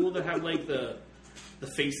wear at school that have like the the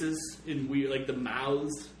faces in weird, like the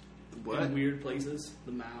mouths What? in weird places.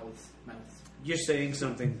 The mouths. You're saying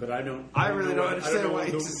something, but I don't. I really don't understand what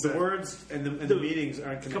the words and the meanings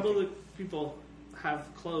aren't connected. A couple of the people have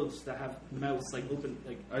clothes that have mouths like open,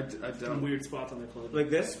 like I don't. weird spots on their clothes. Like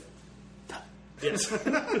this? Yes,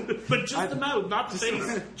 but just the mouth, not the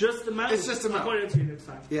face. Just the mouth. It's just the mouth. I'll point it to you next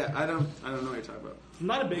time. Yeah, I don't know what you're talking about. I'm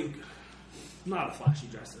not a flashy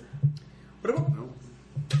dresser. What about No.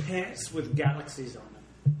 pants with galaxies on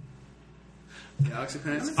them? Galaxy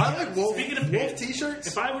pants. I like wolf. Speaking of wolf pants, t-shirts.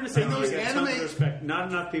 If I were to say And those those anime- Respect. Not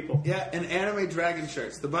enough people. Yeah, and anime dragon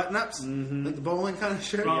shirts, the button-ups, like the bowling kind of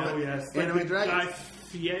shirt. oh yes, anime like dragon. Guy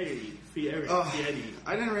Fieri. Oh,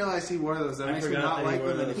 I didn't realize he wore those. That I makes me forgot not that he like wore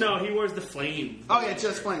when those. No, he wears the flame. Oh yeah,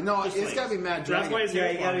 just plain. No, Just it's flames. got to be Mad Dragon. That's why his Yeah,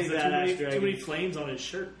 hair you gotta blonde. be Too badass many dragon. flames on his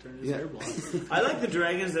shirt turn his hair blonde. I like the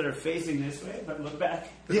dragons that are facing this way, but look back.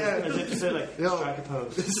 Yeah. As if to say, like, Yo. strike a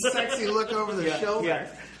pose. Sexy look over the shoulder. Yeah.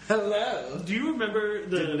 Hello. Do you remember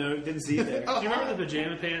Didn't see it there. Do you remember the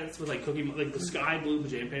pajama pants with like the sky blue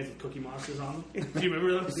pajama pants with Cookie Monsters on them? Do you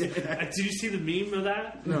remember those? Did you see the meme of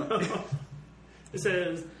that? No. It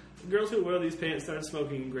says, girls who wear these pants start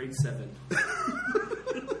smoking in grade 7.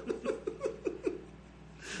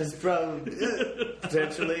 That's probably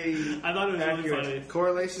potentially. I thought it was really accurate. funny.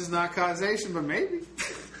 Correlation's not causation, but maybe.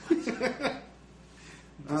 It's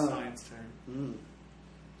a science term.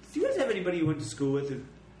 Do you guys have anybody you went to school with who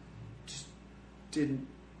just didn't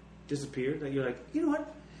disappear? That you're like, you know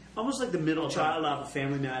what? Almost like the middle child off of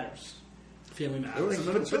Family Matters. Family There Matters. was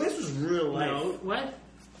a But middle this was real life. No, what?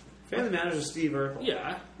 Family Matters was Steve Urkel.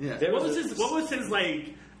 Yeah. Yeah. There What was was his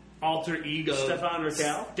like alter ego? Stefan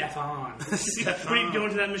Raquel. Stefan. When he'd go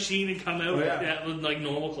into that machine and come out with like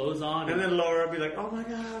normal clothes on. And then Laura would be like, "Oh my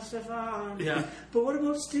God, Stefan!" Yeah. But what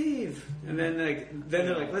about Steve? And then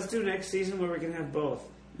they're like, "Let's do next season where we can have both."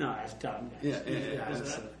 No, that's dumb. Guys. Yeah. was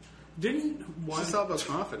that? Didn't It's one? just all about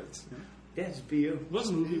confidence. Yeah, just be you. What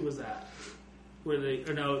movie was that? Where they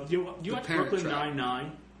or no? Do you watch Parent Brooklyn Trap.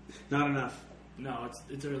 Nine-Nine? Not enough. No,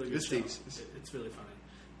 it's a really good It's show. decent. It's really funny.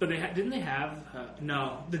 But didn't they have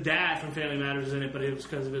no? The dad from Family Matters was in it, but it was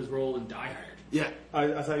because of his role in Die Hard. Yeah.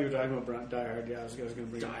 I thought you were talking about Die Hard. Yeah, I was going to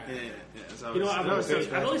bring Die it up. Hard. Yeah. It's You always- know what?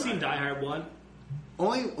 it's I've always only seen Die Hard 1.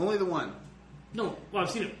 Only the one. No, well I've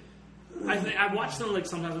seen it. I watch them like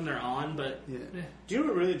sometimes when they're on, but Yeah. Do you know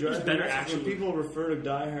what really drives It's me better nuts? action When people refer to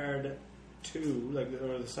Die Hard 2,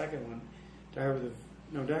 or the second one, Die Hard with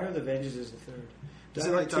the Vengeance is the third. Is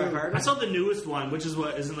it like Die Hard? I saw the newest one, which is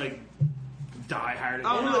what isn't like Die Hard.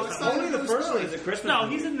 Oh, no, it's not. Only the first one is a Christmas No,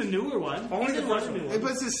 movie. he's in the newer one. Only He's the in first one. one. It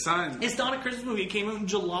was his son. It's not a Christmas movie. It came out in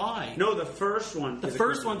July. No, the first one. The is a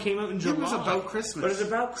first Christmas one came out in It July. was about Christmas. But it's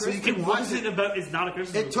about So you Christmas. can It watch wasn't it. about. It's not a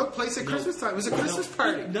Christmas movie. It took place at Christmas time. It was a Christmas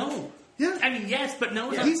party. No. Yeah. I mean, yes, but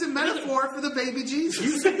no. He's a metaphor for the baby Jesus.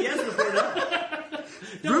 You said yes before that.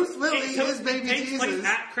 Bruce Willis is baby takes place Jesus.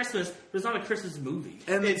 at Christmas, but it's not a Christmas movie.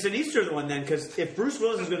 And It's an Easter one then, because if Bruce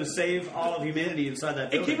Willis is going to save all of humanity inside that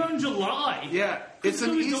It building, came out in July. yeah, it's an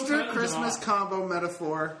movies don't Easter come out in Christmas July. combo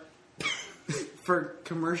metaphor for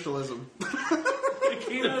commercialism. It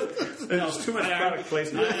came out. there's too much product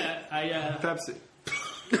placement. Pepsi.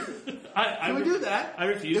 Can Can we do that? I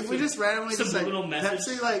refuse. If we just randomly just like subliminal message.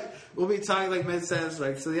 Pepsi, like we'll be talking like mid sentence.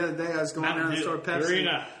 Like so, the other day I was going down to the store Pepsi.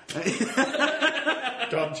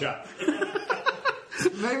 Gotcha.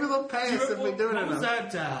 Maybe they'll pay us if we do it What was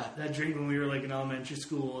enough. that drink when we were like in elementary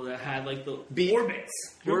school that had like the Beat. Orbits?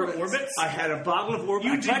 You remember Orbits? I had a bottle of Orbit.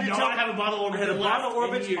 You I did tried to not tell- have a bottle of I Orbits. had a that bottle of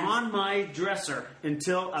lasted Orbit years. on my dresser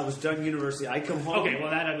until I was done university. I come home. Okay, well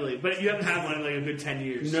that I believe, but you haven't had one in like a good 10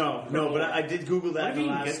 years. No, but I did Google that What if in you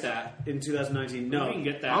the can last get that? in 2019. No, You can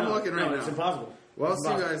get that. I'm No. looking right no, now. it's impossible. What else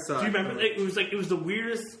do you guys Do thought? you remember? It was the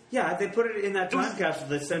weirdest. Yeah, they put it in that was- time capsule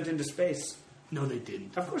they sent into space. No, they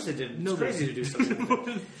didn't. Of course they didn't. No, It's they crazy to do something like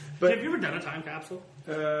that. But have you ever done a time capsule?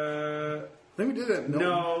 I think we did it.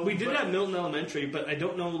 No, We did but- it at Milton Elementary, but I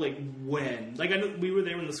don't know like when. Like I know we were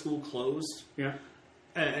there when the school closed, Yeah.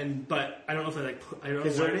 but I don't know if I I don't know.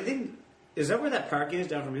 Is there why- anything? Is that where that parking is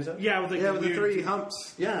down from his house? Yeah, with like Yeah, with the weird- three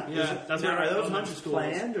humps. Yeah. Yeah, Is it- that's now, where are those elementary humps school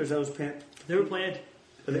is. planned or is those planned? They were planned.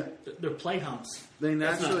 Yeah. They're play humps. They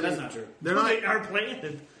That's naturally. not true. They're not. They are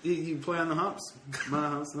planned. You play on the humps. My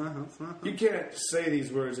humps, my humps, my humps. You can't say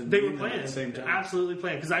these words and They were mean them planned. at the same time. Absolutely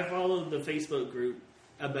planned. Because I followed the Facebook group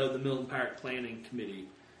about the Milton Park Planning Committee,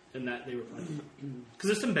 and that they were planned. Because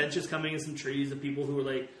there's some benches coming and some trees of people who were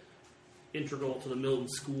like integral to the Milton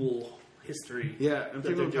school history. Yeah, and that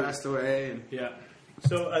people they're doing. passed away, and Yeah.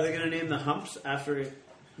 So are they going to name the humps after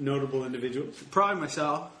notable individuals? probably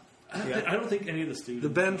myself. I don't think any of the students. The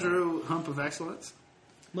Ben Drew Hump of Excellence.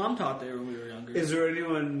 Mom taught there when we were younger. Is there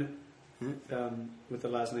anyone with the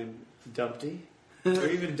last name Dumpty. Or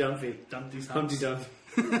even Dumpy. Dumpty's Humpty Humps.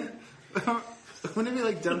 Dump. Wouldn't it be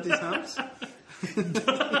like Dumpty's Humps?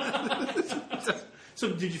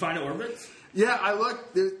 So did you find Orbits? Yeah, I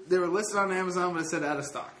looked. They were listed on Amazon, but it said out of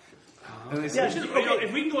stock. And they said,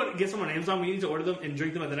 If we can go and get some on Amazon, we need to order them and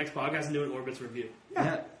drink them at the next podcast and do an Orbits review.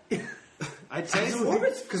 yeah. I taste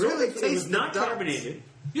Orbits, because really it was taste not the ducks. carbonated.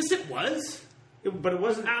 Yes, it was. But it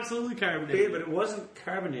wasn't Absolutely carbonated. Yeah, but it wasn't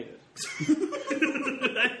carbonated.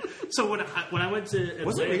 So when I went to Atlanta,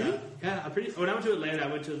 Was it really? Yeah, when I went to Atlanta, I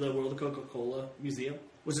went to the World of Coca-Cola Museum.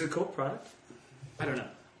 Was it a Coke product? I don't know.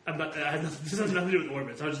 This has nothing to do with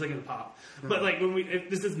Orbits. I was just thinking of pop. But like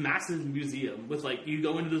there's this massive museum with like you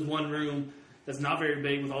go into this one room that's not very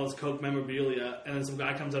big with all this Coke memorabilia, and then some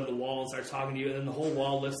guy comes out of the wall and starts talking to you, and then the whole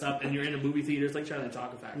wall lifts up, and you're in a movie theater. It's like Charlie and the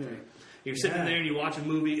Chocolate Factory. Yeah. You're sitting there and you watch a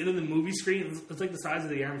movie, and then the movie screen, it's like the size of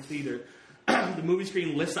the amphitheater. The movie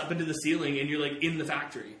screen lifts up into the ceiling, and you're like in the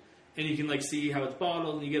factory. And you can like see how it's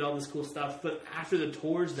bottled, and you get all this cool stuff. But after the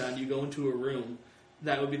tour's done, you go into a room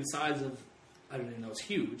that would be the size of, I don't even know, it's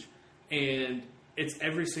huge. And it's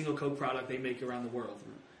every single Coke product they make around the world.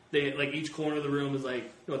 They like each corner of the room is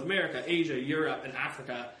like North America, Asia, Europe, and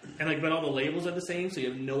Africa. And like, but all the labels are the same, so you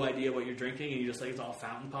have no idea what you're drinking, and you just like it's all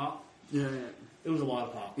fountain pop. Yeah. It was a lot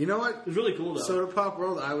of pop. You know what? It was really cool though. Soda pop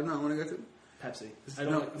world I would not want to go to. Pepsi.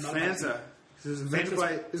 Fanta. It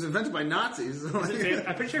was invented by Nazis. I'm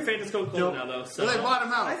pretty sure Fanta's Coca-Cola now though. So well, they bought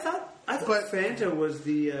them out. I thought Fanta was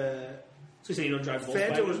the. So you say you don't drive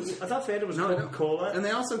Volkswagens? I thought Fanta was Coca-Cola. And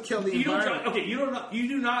they also killed the environment. You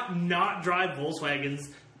do not drive Volkswagens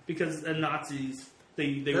because the Nazis.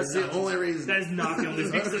 That's the only reason. That is not the only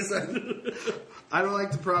reason. I don't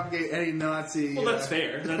like to propagate any Nazi. Well, that's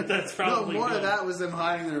fair. That's probably no. More good. of that was them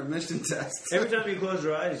hiding their emission tests. Every time you close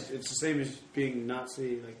your eyes, it's the same as being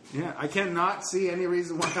Nazi. Like, yeah, I cannot see any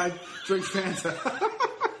reason why I drink Fanta.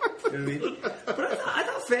 You know what I mean? But I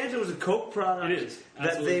thought Fanta was a Coke product. It is.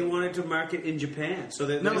 That they wanted to market in Japan. So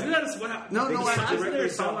that No, isn't that what happened? what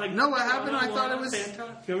happened? I thought it was.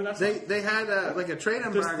 Fanta? You remember that song? They had like a trade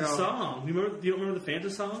embargo. The song. You don't remember the Fanta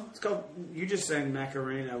song? It's called. You just sang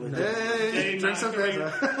Macarena. With Hey, drink some Fanta.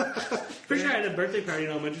 Pretty sure I had a birthday party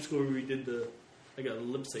in elementary school where we did a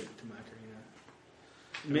lip sync to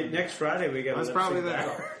Macarena. Next Friday we got. That's probably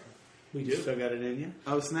there. We do. Still got it in you?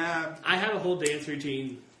 Oh snap! I had a whole dance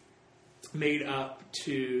routine made up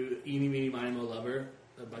to "Eeny Meeny Miny Mo Lover"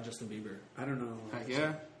 by Justin Bieber. I don't know. Heck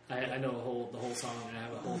yeah! I know the whole song, and I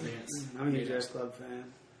have a whole dance. I'm a huge S Club fan.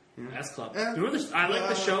 Yeah. S Club. I like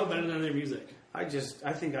the show better than their music. I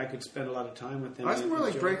think I could spend a lot of time with them. I was more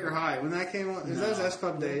like Breaker High when that came out. Those S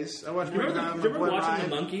Club days. I watched. Remember watching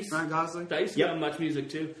the Monkees? Ryan Gosling. I used to have Much Music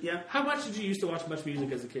too. Yeah. How much did you used to watch Much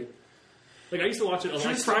Music as a kid? Like I used to watch it like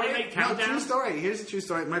True Friday Night Countdown. No, true story. Here's a true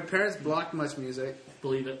story. My parents blocked Much Music.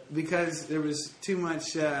 Believe it. Because there was too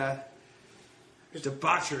much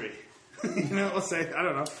debauchery. I'll say, I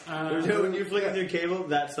don't know. When you're flicking through cable,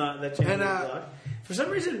 that channel is blocked. For some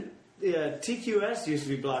reason, TQS used to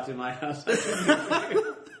be blocked in my house. I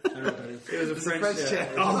don't know what that is. It was a French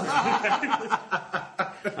channel.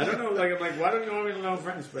 I don't know. I'm like, why don't you want me to know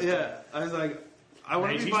French? But yeah, I was like, I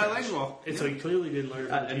want to be bilingual. And so he clearly didn't learn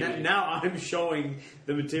from and now I'm showing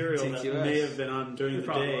the material TQS. that may have been on during the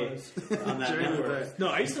day on that network. No,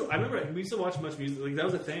 I remember we used to watch Much Music. Like that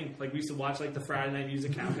was a thing. Like we used to watch like the Friday Night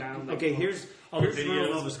Music Countdown. Like, okay, here's the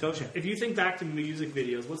videos. Nova Scotia. If you think back to music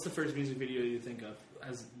videos, what's the first music video you think of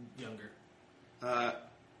as younger?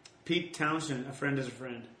 Pete Townshend, A Friend Is a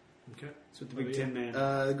Friend. Okay, it's with the Big Tin Man.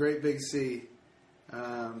 The Great Big Sea. When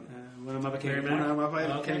I'm up, I can't When I'm up, I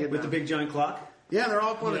can't get down. With the big giant clock. Yeah, they're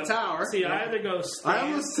all up on the tower. See, I either go Stan. I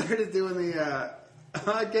almost started doing the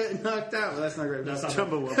getting knocked out, but that's not great. That's not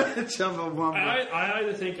Chumbawamba. Chumbawamba. I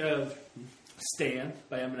either think of Stan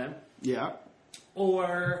by Eminem. Yeah.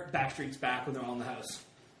 Or Backstreet's Back when they're all in the house.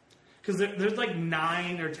 Because there's like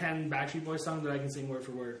 9 or 10 Backstreet Boys songs that I can sing word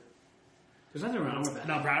for word. There's nothing wrong with that.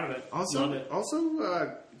 Not proud of it. Love it.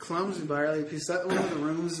 Also, Clumsy by Early. If you set one of the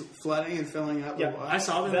rooms flooding and filling up. Yeah, I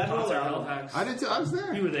saw them in concert at Halifax. I did too. I was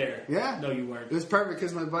there. You were there. Yeah. No, you weren't. It was perfect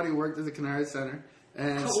because my buddy worked at the Canary Center.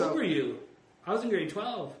 And How old were you? I was in grade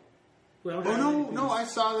 12. No, I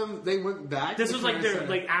saw them. They went back. This was like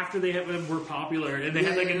after they were popular, and they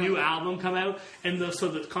had a new album come out, and so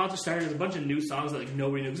the concert started. There's a bunch of new songs that like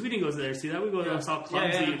nobody knew because we didn't go there to see that. We go there and saw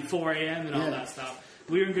Clumsy at 4 a.m. and all that stuff.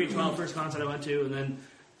 We were in grade 12, first concert I went to, and then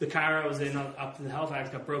the car I was in up in Halifax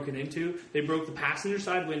got broken into. They broke the passenger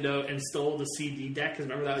side window and stole the CD deck, because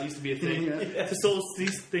remember that used to be a thing.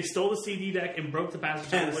 They stole the CD deck and broke the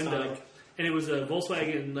passenger side window. And it was a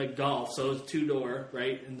Volkswagen Golf, so it was 2-door,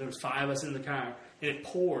 right? And there was 5 of us in the car. and it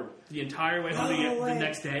poured the entire way home the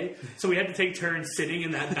next day. So we had to take turns sitting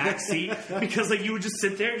in that back seat because like you would just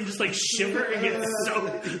sit there and just like shiver and get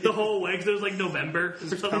soaked the whole way because it was like November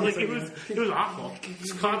or something. Like it was awful.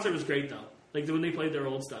 This concert was great though. Like when they played their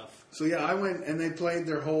old stuff. So yeah, I went and they played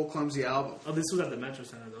their whole Clumsy album. Oh, this was at the Metro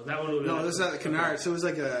Center though. That one. No, this is at the Canard. So it was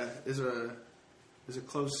like is a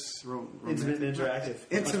close intimate and interactive.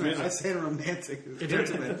 Intimate. I say romantic.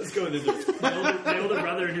 Intimate. Let's go with it. My older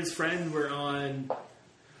brother and his friend were on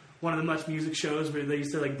one of the Much Music shows where they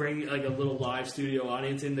used to like bring like a little live studio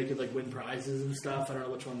audience in. They could like win prizes and stuff. I don't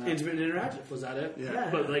know which one that Intimate and interactive. Was that it? Yeah.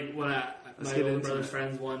 But like when my older brother's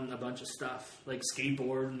friends won a bunch of stuff like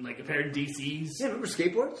skateboard and like a pair of DCs. Yeah, remember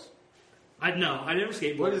skateboards? I never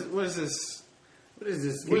skateboarded. What is this? What is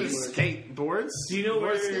this? What is skateboards? Do you know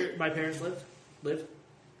where my parents live?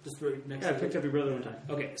 Just right next to I picked up your brother one time.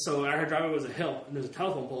 Okay, so our driveway was a hill, and there's a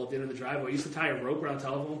telephone pole at the end of the driveway. I used to tie a rope around the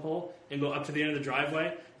telephone pole and go up to the end of the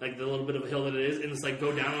driveway, like the little bit of a hill that it is, and just like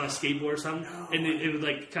go down on a skateboard or something, and it would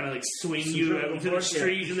like kind of like swing you out into the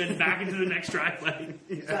street and then back into the next driveway.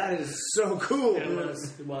 Yeah. That is so cool. Yeah,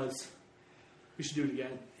 it was. We should do it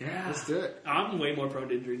again. Yeah, let's do it. I'm way more prone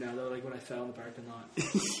to injury now, though. Like when I fell in the parking lot,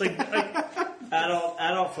 like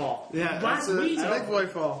adult fall. Yeah, last week, it's a big boy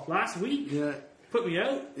fall. Last week, yeah, put me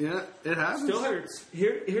out. Yeah, it happens. Still hurts.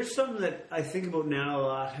 Here's something that I think about now a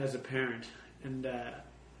lot as a parent, and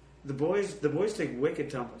the boys take wicked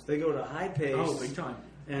tumbles. They go to high pace. Oh, big time.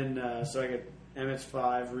 And so I get Emmett's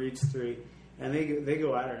 5, Reed's 3, and they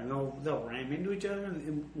go at her, and they'll ram into each other.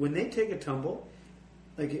 And when they take a tumble,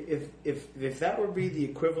 like if that would be the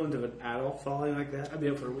equivalent of an adult falling like that, I'd be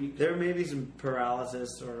out for a week. There may be some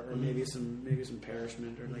paralysis or maybe some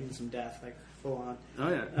perishment or like some death, like full on. Oh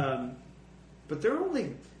yeah. But they're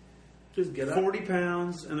only just get 40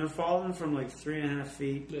 pounds, and they're falling from like 3.5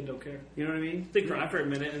 feet. They don't care. You know what I mean? They cry for a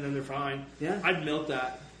minute and then they're fine. Yeah. I'd milk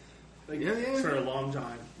that. Like, for a long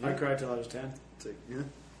time. I cried till I was 10. Yeah.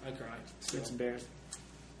 I cried. It's embarrassing.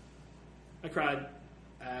 I cried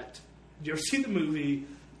at. Did you ever see the movie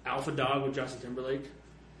Alpha Dog with Justin Timberlake?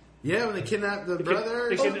 Yeah, when they kidnapped the brother.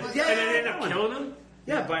 And then they end up killing him.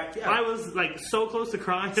 Yeah, I was like so close to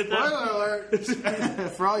crying at that. Spoiler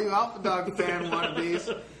alert! For all you Alpha Dog fan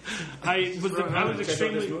wannabes, I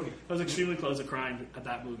was extremely close to crying at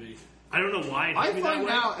that movie. I don't know why. I find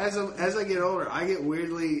now as I get older, I get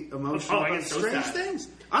weirdly emotional about strange things.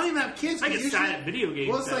 I don't even have kids. I get sad at video games.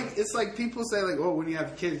 Well, it's like people say like, "Oh, when you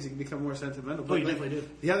have kids, you can become more sentimental." But you definitely do.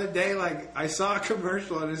 The other day, like I saw a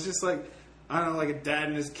commercial and it's just like I don't know, like a dad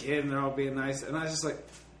and his kid, and they're all being nice, and I was just like.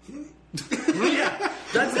 Yeah,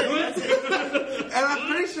 that's it. And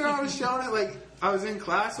I'm pretty sure I was showing it like I was in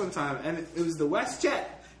class one time, and it was the WestJet.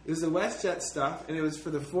 It was the WestJet stuff, and it was for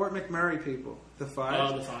the Fort McMurray people, the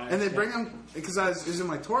Fives. Oh, the Fives. And they bring them because I was in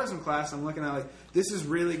my tourism class. I'm looking at like this is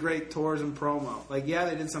really great tourism promo. Like, yeah,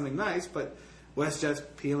 they did something nice, but WestJet's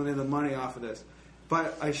peeling in the money off of this.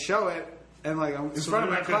 But I show it. And like I'm in front of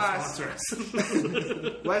my class,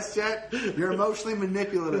 WestJet, you're emotionally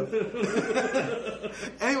manipulative.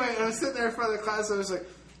 Anyway, I was sitting there in front of the class. I was like,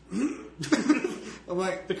 I'm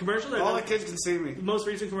like, the commercial. All the kids can see me. The most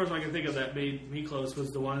recent commercial I can think of that made me close was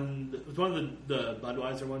one of the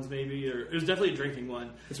Budweiser ones, maybe, or it was definitely a drinking one.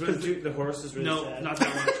 It's when the horse is really sad. Not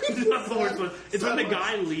that one. Not the horse one. It's when the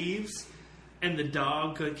guy leaves. And the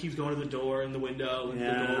dog keeps going to the door and the window and the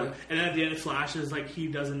door. And then at the end it flashes like he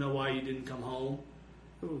doesn't know why you didn't come home.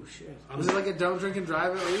 Oh, shit. Was it like a don't drink and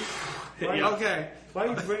drive at least? Yeah. Okay. Why are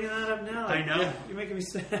you bringing that up now? I know. Yeah, you're making me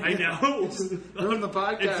sad. I know. Ruin the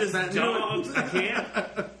podcast. It's just dogs. I can't.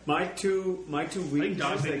 My two weaknesses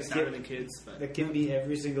dogs make sadder than kids. That get me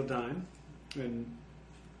every single time. And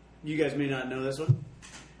you guys may not know this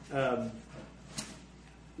one.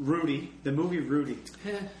 Rudy. The movie Rudy.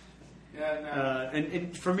 Yeah, no.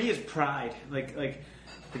 And for me, it's pride. Like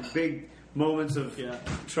big moments of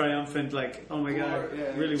triumphant, like, oh my God,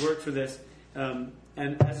 really worked for this. And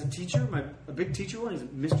as a teacher, a big teacher one is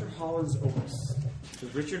Mr. Holland's Opus.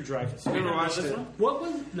 With Richard Dreyfuss. You never watched it? What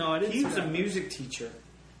was? No, I didn't. He was a music teacher,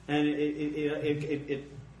 and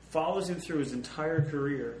it follows him through his entire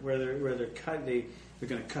career, where they're going to cut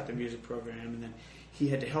the music program, and then he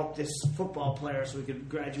had to help this football player so he could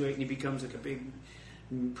graduate, and he becomes like a big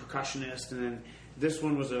percussionist, and then this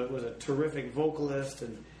one was a terrific vocalist,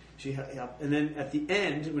 and she helped. And then at the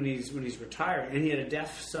end, when he's retiring, and he had a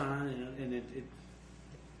deaf son, and it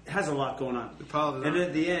has a lot going on. And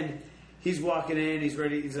at the end, he's walking in, he's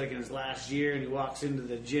ready. He's like in his last year, and he walks into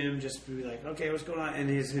the gym just to be like, okay, what's going on? And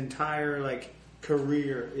his entire like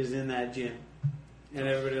career is in that gym. And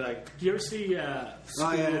everybody like... Do you ever see...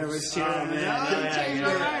 everybody's cheering.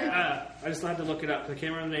 I just had to look it up. I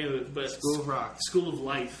can't remember the name of it, but... School of Rock. School of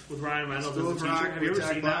Life with Ryan Reynolds School as a of teacher. Rock Have you ever with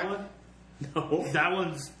seen Jack that one? No. That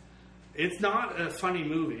one's... It's not a funny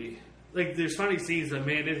movie. Like, there's funny scenes that,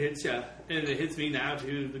 man, it hits you. And it hits me now,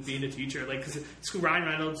 too, being a teacher. Like, because Ryan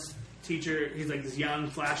Reynolds... teacher, he's like this young,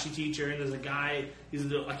 flashy teacher, and there's a guy. I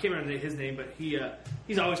can't remember his name, but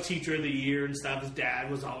he's always teacher of the year and stuff. His dad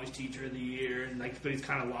was always teacher of the year, and but he's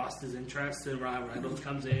kind of lost his interest. And Ryan Reynolds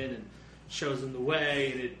comes in and shows him the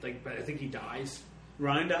way, and but I think he dies.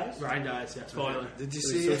 Ryan dies. Yeah. Spoiler. Did you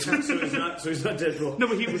see it? So he's not Deadpool. No,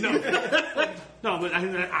 but no, but I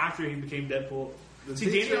think that after he became Deadpool. See,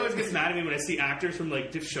 Danny always gets mad at me when I see actors from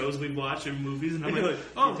like different shows we watch and movies, and I'm like,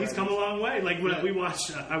 "Oh, he's come a long way." Like when I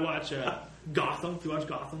watch Gotham. Do you watch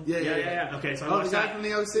Gotham? Yeah. Okay, so I the watched guy that. from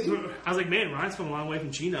the OC. I was like, "Man, Ryan's come a long way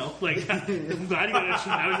from Chino." Like, I'm glad he got.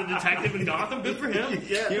 I was a detective in Gotham. Good for him.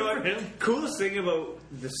 Yeah, you know what? Good for him. Coolest thing about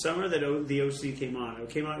the summer that the OC came on. It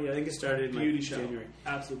came out. I think it started in January.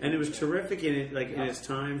 Absolutely, and it was terrific in it. Like in its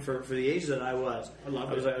time for the age that I was. I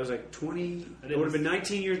loved it. I was like 20. I would have been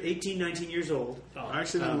 19 years old. Oh, I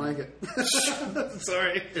actually didn't like it.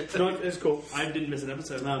 Sorry. No, it's cool. I didn't miss an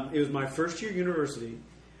episode. It was my first year university.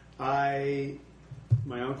 My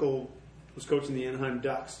uncle was coaching the Anaheim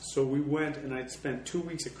Ducks, so we went and I spent 2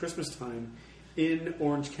 weeks at Christmas time in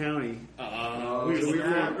Orange County. We were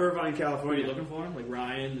in Irvine, California. Were you looking for him, like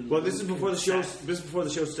Ryan? And well, this is before the show. This is before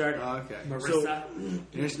the show started. Oh, okay. Marissa.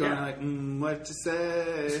 You're just going like, what to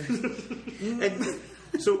say? And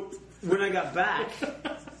so when I got back,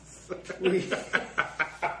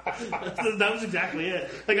 that was exactly it.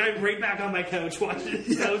 Like I'm right back on my couch watching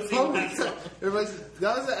it. That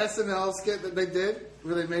was an SNL skit that they did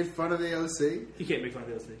where they made fun of the OC. You can't make fun of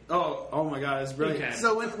the OC. Oh my god, it's brilliant.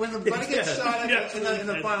 So when the buddy gets shot in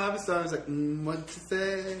the final episode, I was like, what to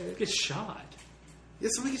say? Gets shot. Yeah,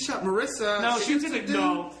 somebody gets shot. Marissa. No, she didn't.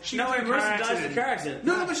 No, Marissa dies in a car accident.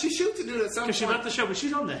 No, but she shoots a dude at some point. Because she left the show, but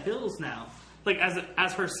she's on the Hills now. Like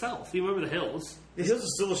as herself. You remember the Hills? The Hills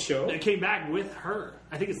is still a show. It came back with her.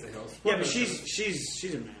 I think it's the Hills. Yeah, but she's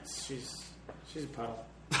a mess. She's a puddle.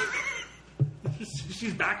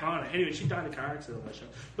 She's back on it. Anyway, she died in a car accident on that show.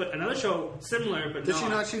 But another show similar, but did she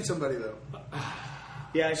not shoot somebody though?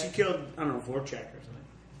 Yeah, she killed Voracek or something.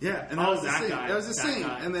 Yeah, and that was that guy. That was the scene,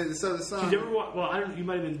 and then so the song. Did you ever watch? Well, I don't. You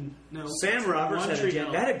might have been. No. Sam Roberts had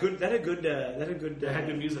good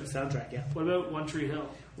music soundtrack. Yeah. What about One Tree Hill?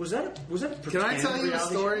 Was that? Can I tell you a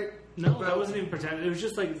story? No, that wasn't even pretend. It was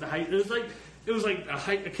just like it was like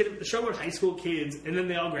a show about high school kids, and then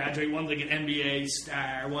they all graduate. One's like an NBA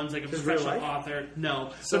star, one's like a professional author.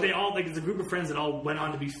 No, so they all like it's a group of friends that all went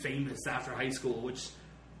on to be famous after high school, which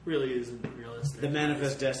really isn't realistic. The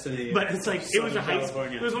manifest destiny. But it's like it was a high school.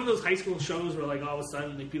 It was one of those high school shows where like all of a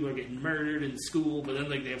sudden like people are getting murdered in school, but then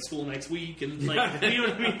like they have school next week, and like you know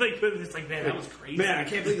what I mean? Like it's like man, that was crazy. Man, I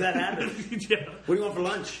can't believe that happened. Yeah. What do you want for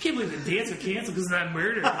lunch? I can't believe the dance was canceled because of that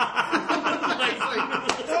murder. Oh my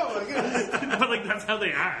god! But like that's how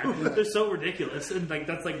they are. They're so ridiculous, and like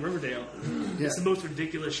that's like Riverdale. Yeah. It's the most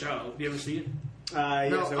ridiculous show. Have you ever seen it?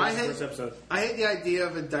 Yes, I hate the first episode. I hate the idea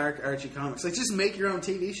of a dark Archie comics. Like, just make your own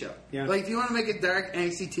TV show. Yeah. Like, if you want to make a dark,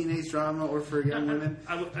 angsty teenage drama or for young women,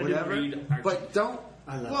 whatever. But don't.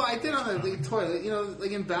 I did on the toilet. You know,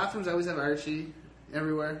 like in bathrooms, I always have Archie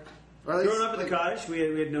everywhere. Or at least, growing up in the cottage, we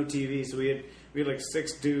had no TV, so we had like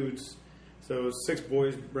 6 dudes. So it was 6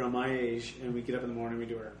 boys around my age, and we get up in the morning, we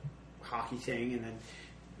do our hockey thing, and then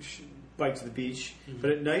bike to the beach. Mm-hmm. But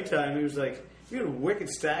at nighttime, it was like. We had a wicked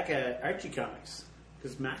stack of Archie comics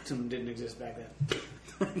because Maxim didn't exist back then.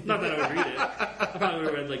 Not that I would read it. I probably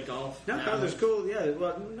read like golf. No, there's cool. Yeah,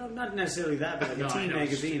 well, no, not necessarily that, but like a teen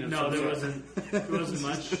magazine. No, there wasn't. There wasn't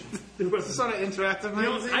much. There wasn't sort of interactive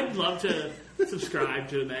magazine. You know, I'd love to subscribe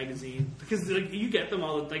to a magazine because like you get them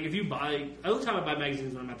all. Like if you buy, the only time I buy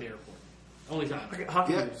magazines is when I'm at the airport. Only time.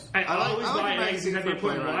 Hockey news. I always buy a magazine at the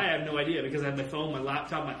airport. Why? I have no idea because I have my phone, my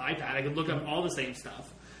laptop, my iPad. I can look up all the same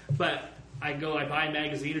stuff, but. I buy a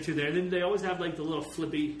magazine or two there, and then they always have like the little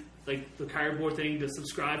flippy, like the cardboard thing to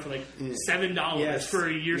subscribe for like $7 for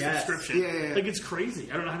a year subscription. Yeah. Like it's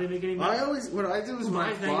crazy. I don't know how they make any money. What I do is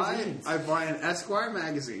I buy an Esquire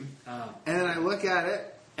magazine, and then I look at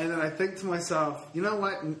it, and then I think to myself, you know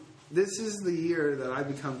what? This is the year that I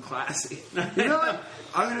become classy. You know what?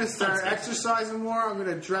 I'm going to start exercising more. I'm going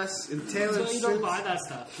to dress in tailored suits. You don't buy that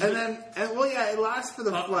stuff. And it lasts for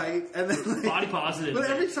the flight. And then like, body positive. But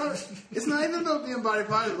every time, it's not even about being body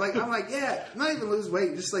positive. Like I'm like, not even lose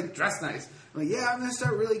weight, just like dress nice. I'm like, I'm gonna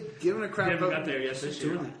start really giving a crap. You haven't got there yet this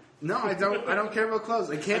year. No, I don't. I don't care about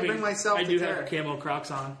clothes. I can't bring myself. I to do care. have camo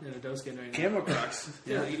Crocs on in a doeskin right now. Camo Crocs.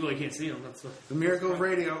 Yeah, I can't see them. That's the miracle of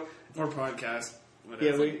radio or podcast.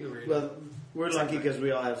 Whatever. Yeah, we're lucky because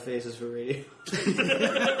we all have faces for radio.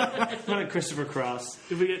 Not a Christopher Cross.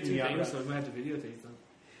 If we get too famous, we might have to videotape them.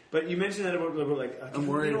 But you mentioned that about like I'm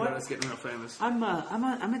worried about us getting real famous. I'm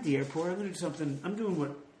at the airport. I'm going to do something. I'm doing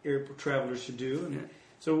what airport travelers should do. And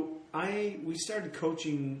so we started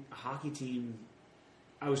coaching a hockey team.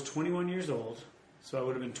 I was 21 years old, so I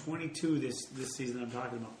would have been 22 this season I'm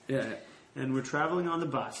talking about. Yeah. And we're traveling on the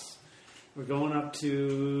bus. We're going up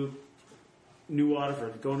to New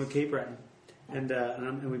Waterford, going to Cape Breton. And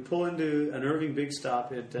we pull into an Irving big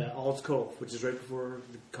stop at Ald's Cove, which is right before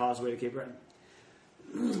the causeway to Cape Breton.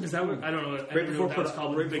 Is that what, I don't know. Right before what that's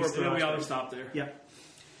called. We always stop there. Yeah.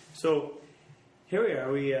 So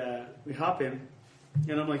here we are. We hop in,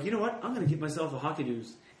 and I'm like, you know what? I'm going to get myself a hockey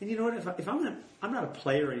news. And you know what? If I'm not a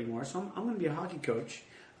player anymore, so I'm going to be a hockey coach.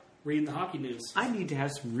 Reading the hockey news. I need to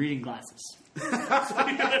have some reading glasses. So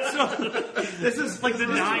this is like the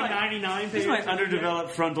 $9.99 page. This is my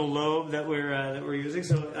underdeveloped frontal lobe that we're using.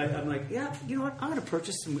 So I'm like, you know what? I'm going to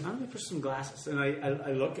purchase some glasses. And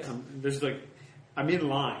I look. There's like, I'm in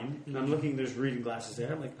line and I'm looking. There's reading glasses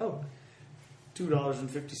there. I'm like, oh,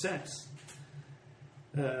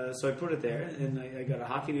 $2.50. So I put it there, and I got a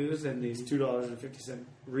hockey news and these $2.50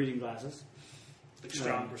 reading glasses. Like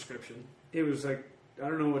strong prescription. It was like, I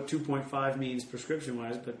don't know what 2.5 means prescription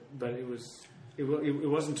wise, but it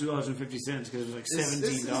wasn't $2.50 because it was like $17.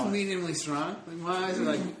 This is mediumly strong. Like my eyes are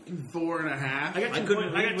like 4.5. I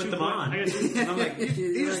couldn't read with them on. And I'm like,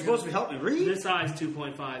 these are supposed to help me read. This eye's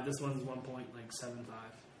 2.5. This one's 1.75.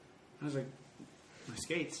 I was like, my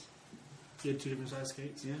skates. You had two different size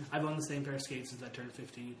skates? Yeah. I've owned the same pair of skates since I turned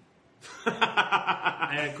 15.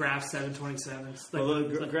 I had Graf 727s.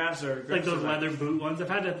 Like, Grafs are like those leather boot ones. I've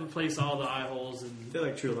had to replace all the eye holes, and they're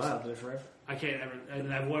like true love. They're forever. I can't ever.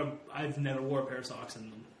 And I've never wore a pair of socks in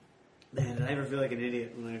them. Man, did I ever feel like an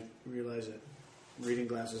idiot when I realized that reading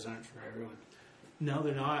glasses aren't for everyone? No,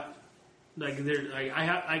 they're not. Like they're. Like,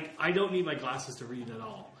 I don't need my glasses to read at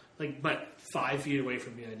all. Like, but 5 feet away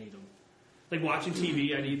from me, I need them. Like watching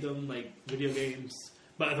TV, I need them. Like video games.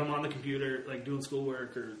 But if I'm on the computer, like doing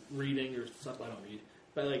schoolwork or reading or stuff, I don't read.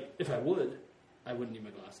 But like, if I wouldn't need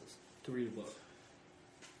my glasses to read a book.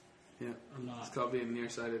 Yeah, I'm not. It's called being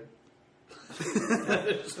nearsighted.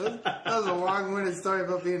 That was a long-winded story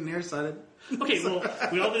about being nearsighted. Okay, well,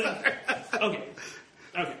 we all did. Okay.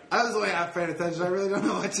 I was the way half paying attention. I really don't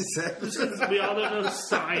know what you said. We all don't know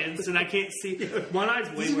science, and I can't see. One eye's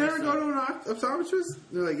way worse. Did you never go to an optometrist?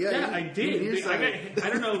 They're like, yeah, I did. I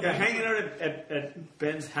don't know. Hanging out at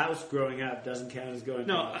Ben's house growing up doesn't count as going.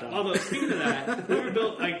 No, although speaking of that,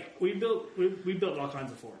 we built all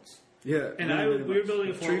kinds of forts. Yeah, and we were building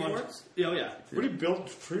a fort tree forts. Oh yeah, what do you build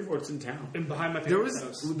tree forts in town? And behind my parents'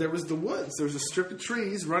 house, there was the woods. There was a strip of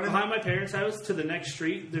trees running behind my parents' house to the next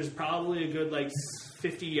street. There's probably a good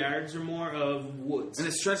 50 yards or more of woods, and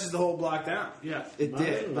it stretches the whole block down. Yeah, it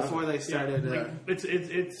did before they started.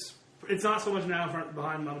 It's not so much now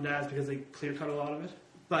behind mom and dad's because they clear cut a lot of it,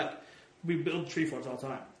 but we build tree forts all the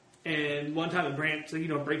time. And one time a branch,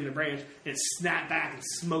 breaking a branch, and it snapped back and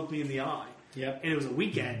smoked me in the eye. Yep. And it was a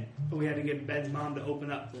weekend, but we had to get Ben's mom to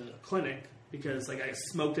open up the clinic because I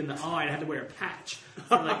smoked in the eye and I had to wear a patch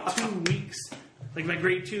for 2 weeks. Like my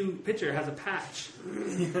grade 2 pitcher has a patch.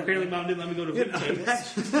 Apparently mom didn't let me go to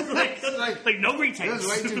retakes. like no retakes. That was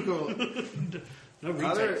way too cool. No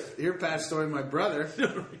retakes. Your patch story, my brother.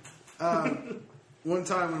 One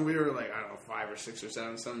time when we were 5 or 6 or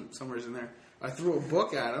 7, somewhere in there, I threw a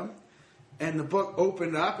book at him. And the book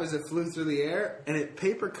opened up as it flew through the air, and it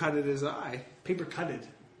paper cutted his eye. Paper cutted.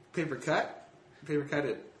 Paper cut? Paper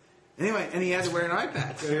cutted. Anyway, and he had to wear an eye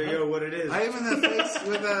patch. There you go, what it is. I am in the face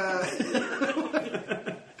with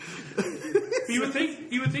a... You would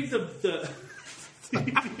think the...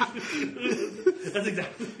 That's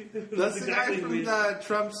exactly the guy from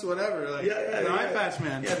Trump's whatever, an eye patch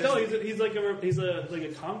man. Yeah, no, he's like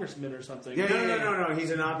a congressman or something. No. He's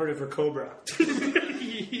an operative for Cobra.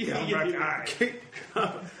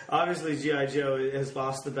 Obviously, G.I. Joe has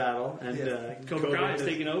lost the battle, and Cobra Kai is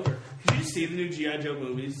taking over. Did you see the new G.I. Joe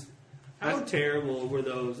movies? How terrible were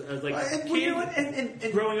those? As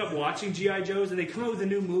kid, growing up watching G.I. Joes, and they come out with a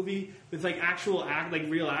new movie with actual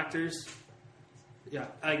real actors. Yeah,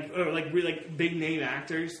 big name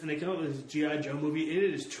actors, and they come up with this G.I. Joe movie.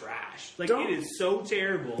 It is trash. It is so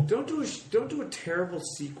terrible. Don't do a terrible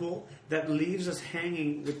sequel that leaves us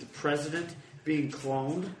hanging with the president being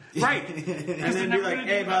cloned. Right. And then be like,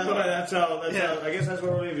 hey, by the way, that's all. I guess that's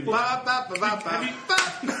what we're leaving.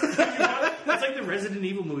 It's like the Resident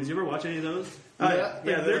Evil movies. You ever watch any of those?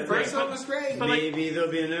 The first one was great. But maybe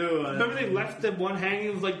there'll be a new one. Remember they left the one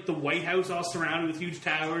hanging with like the White House all surrounded with huge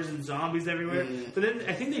towers and zombies everywhere? Yeah. But then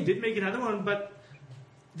I think they did make another one, but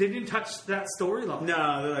they didn't touch that storyline.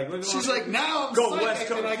 No, they're like, she's like, now I'm go psychic, West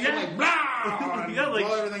Coast. and I can like, blah, You gotta, like,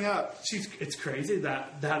 blow everything up. It's crazy how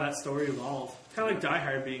that story evolved. Kind of like Die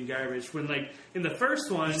Hard being garbage. When like in the first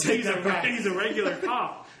one, he's a regular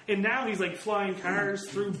cop, and now he's like flying cars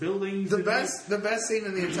through buildings. The best scene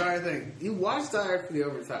in the entire thing. You watch Die Hard for the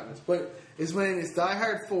overtime, but is when it's Die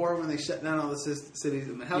Hard 4 when they shut down all the cities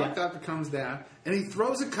and the helicopter comes down and he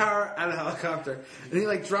throws a car at a helicopter and he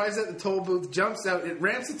like drives at the toll booth, jumps out, it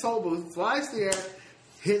ramps the toll booth, flies to the air,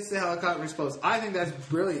 hits the helicopter, explodes. I think that's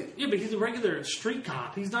brilliant. Yeah, but he's a regular street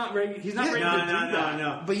cop. He's not ready. He's not ready to do that.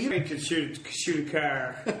 No. But you could shoot a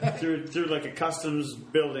car through like a customs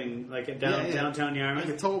building, like a downtown Yarmouth,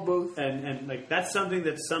 like a toll booth, and like that's something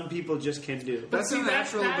that some people just can do. That's a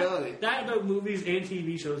natural ability. That about movies and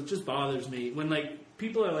TV shows just bothers me when like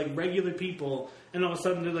people are like regular people. And all of a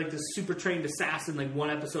sudden, they're like this super trained assassin, like one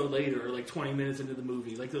episode later, or like 20 minutes into the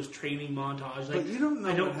movie, like those training montages. Like, but you don't know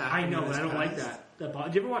what happened. I know, but I don't like that.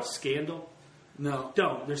 Did you ever watch Scandal? No.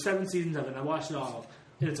 Don't. There's 7 seasons of it, and I watched it all.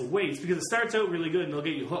 And it's a waste, because it starts out really good, and they'll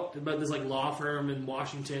get you hooked about this like law firm in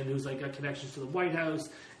Washington who's like got connections to the White House,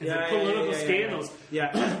 and like political scandals.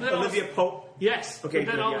 Yeah. Olivia Pope? Yes. Okay,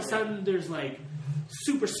 but then all of a sudden, there's like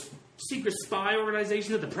super secret spy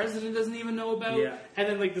organization that the president doesn't even know about. Yeah. And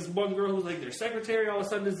then like this one girl who's like their secretary all of a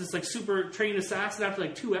sudden is this like super trained assassin after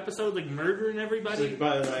like 2 episodes like murdering everybody. So,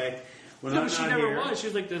 by the way, when I'm she not never here, was. She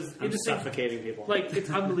was like this I'm suffocating people. Like it's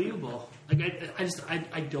unbelievable. Like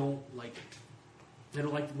I don't like it. I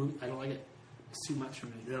don't like the movie. I don't like it. It's too much for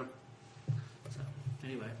me. Yeah. So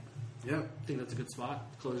anyway. Yeah. I think that's a good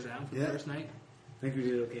spot to close down for the first night. I think we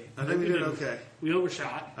did okay. I think we did okay. We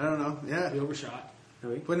overshot. I don't know. Yeah. We overshot.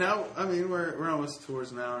 But now, I mean, we're almost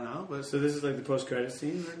towards an hour now. But so this is like the post-credit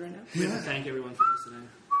scene right now? We want to thank everyone for listening.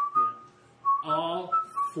 Yeah. All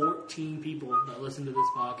 14 people that listen to this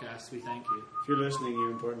podcast, we thank you. If you're listening, you're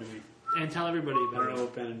important to me. And tell everybody about it. I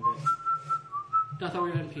pen and paper. I thought we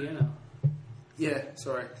were having piano. Yeah,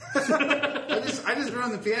 sorry. I just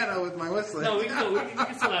ruined the piano with my whistling. No, we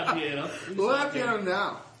can still have piano. We'll have piano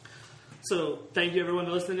now. So, thank you everyone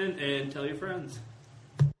for listening, and tell your friends.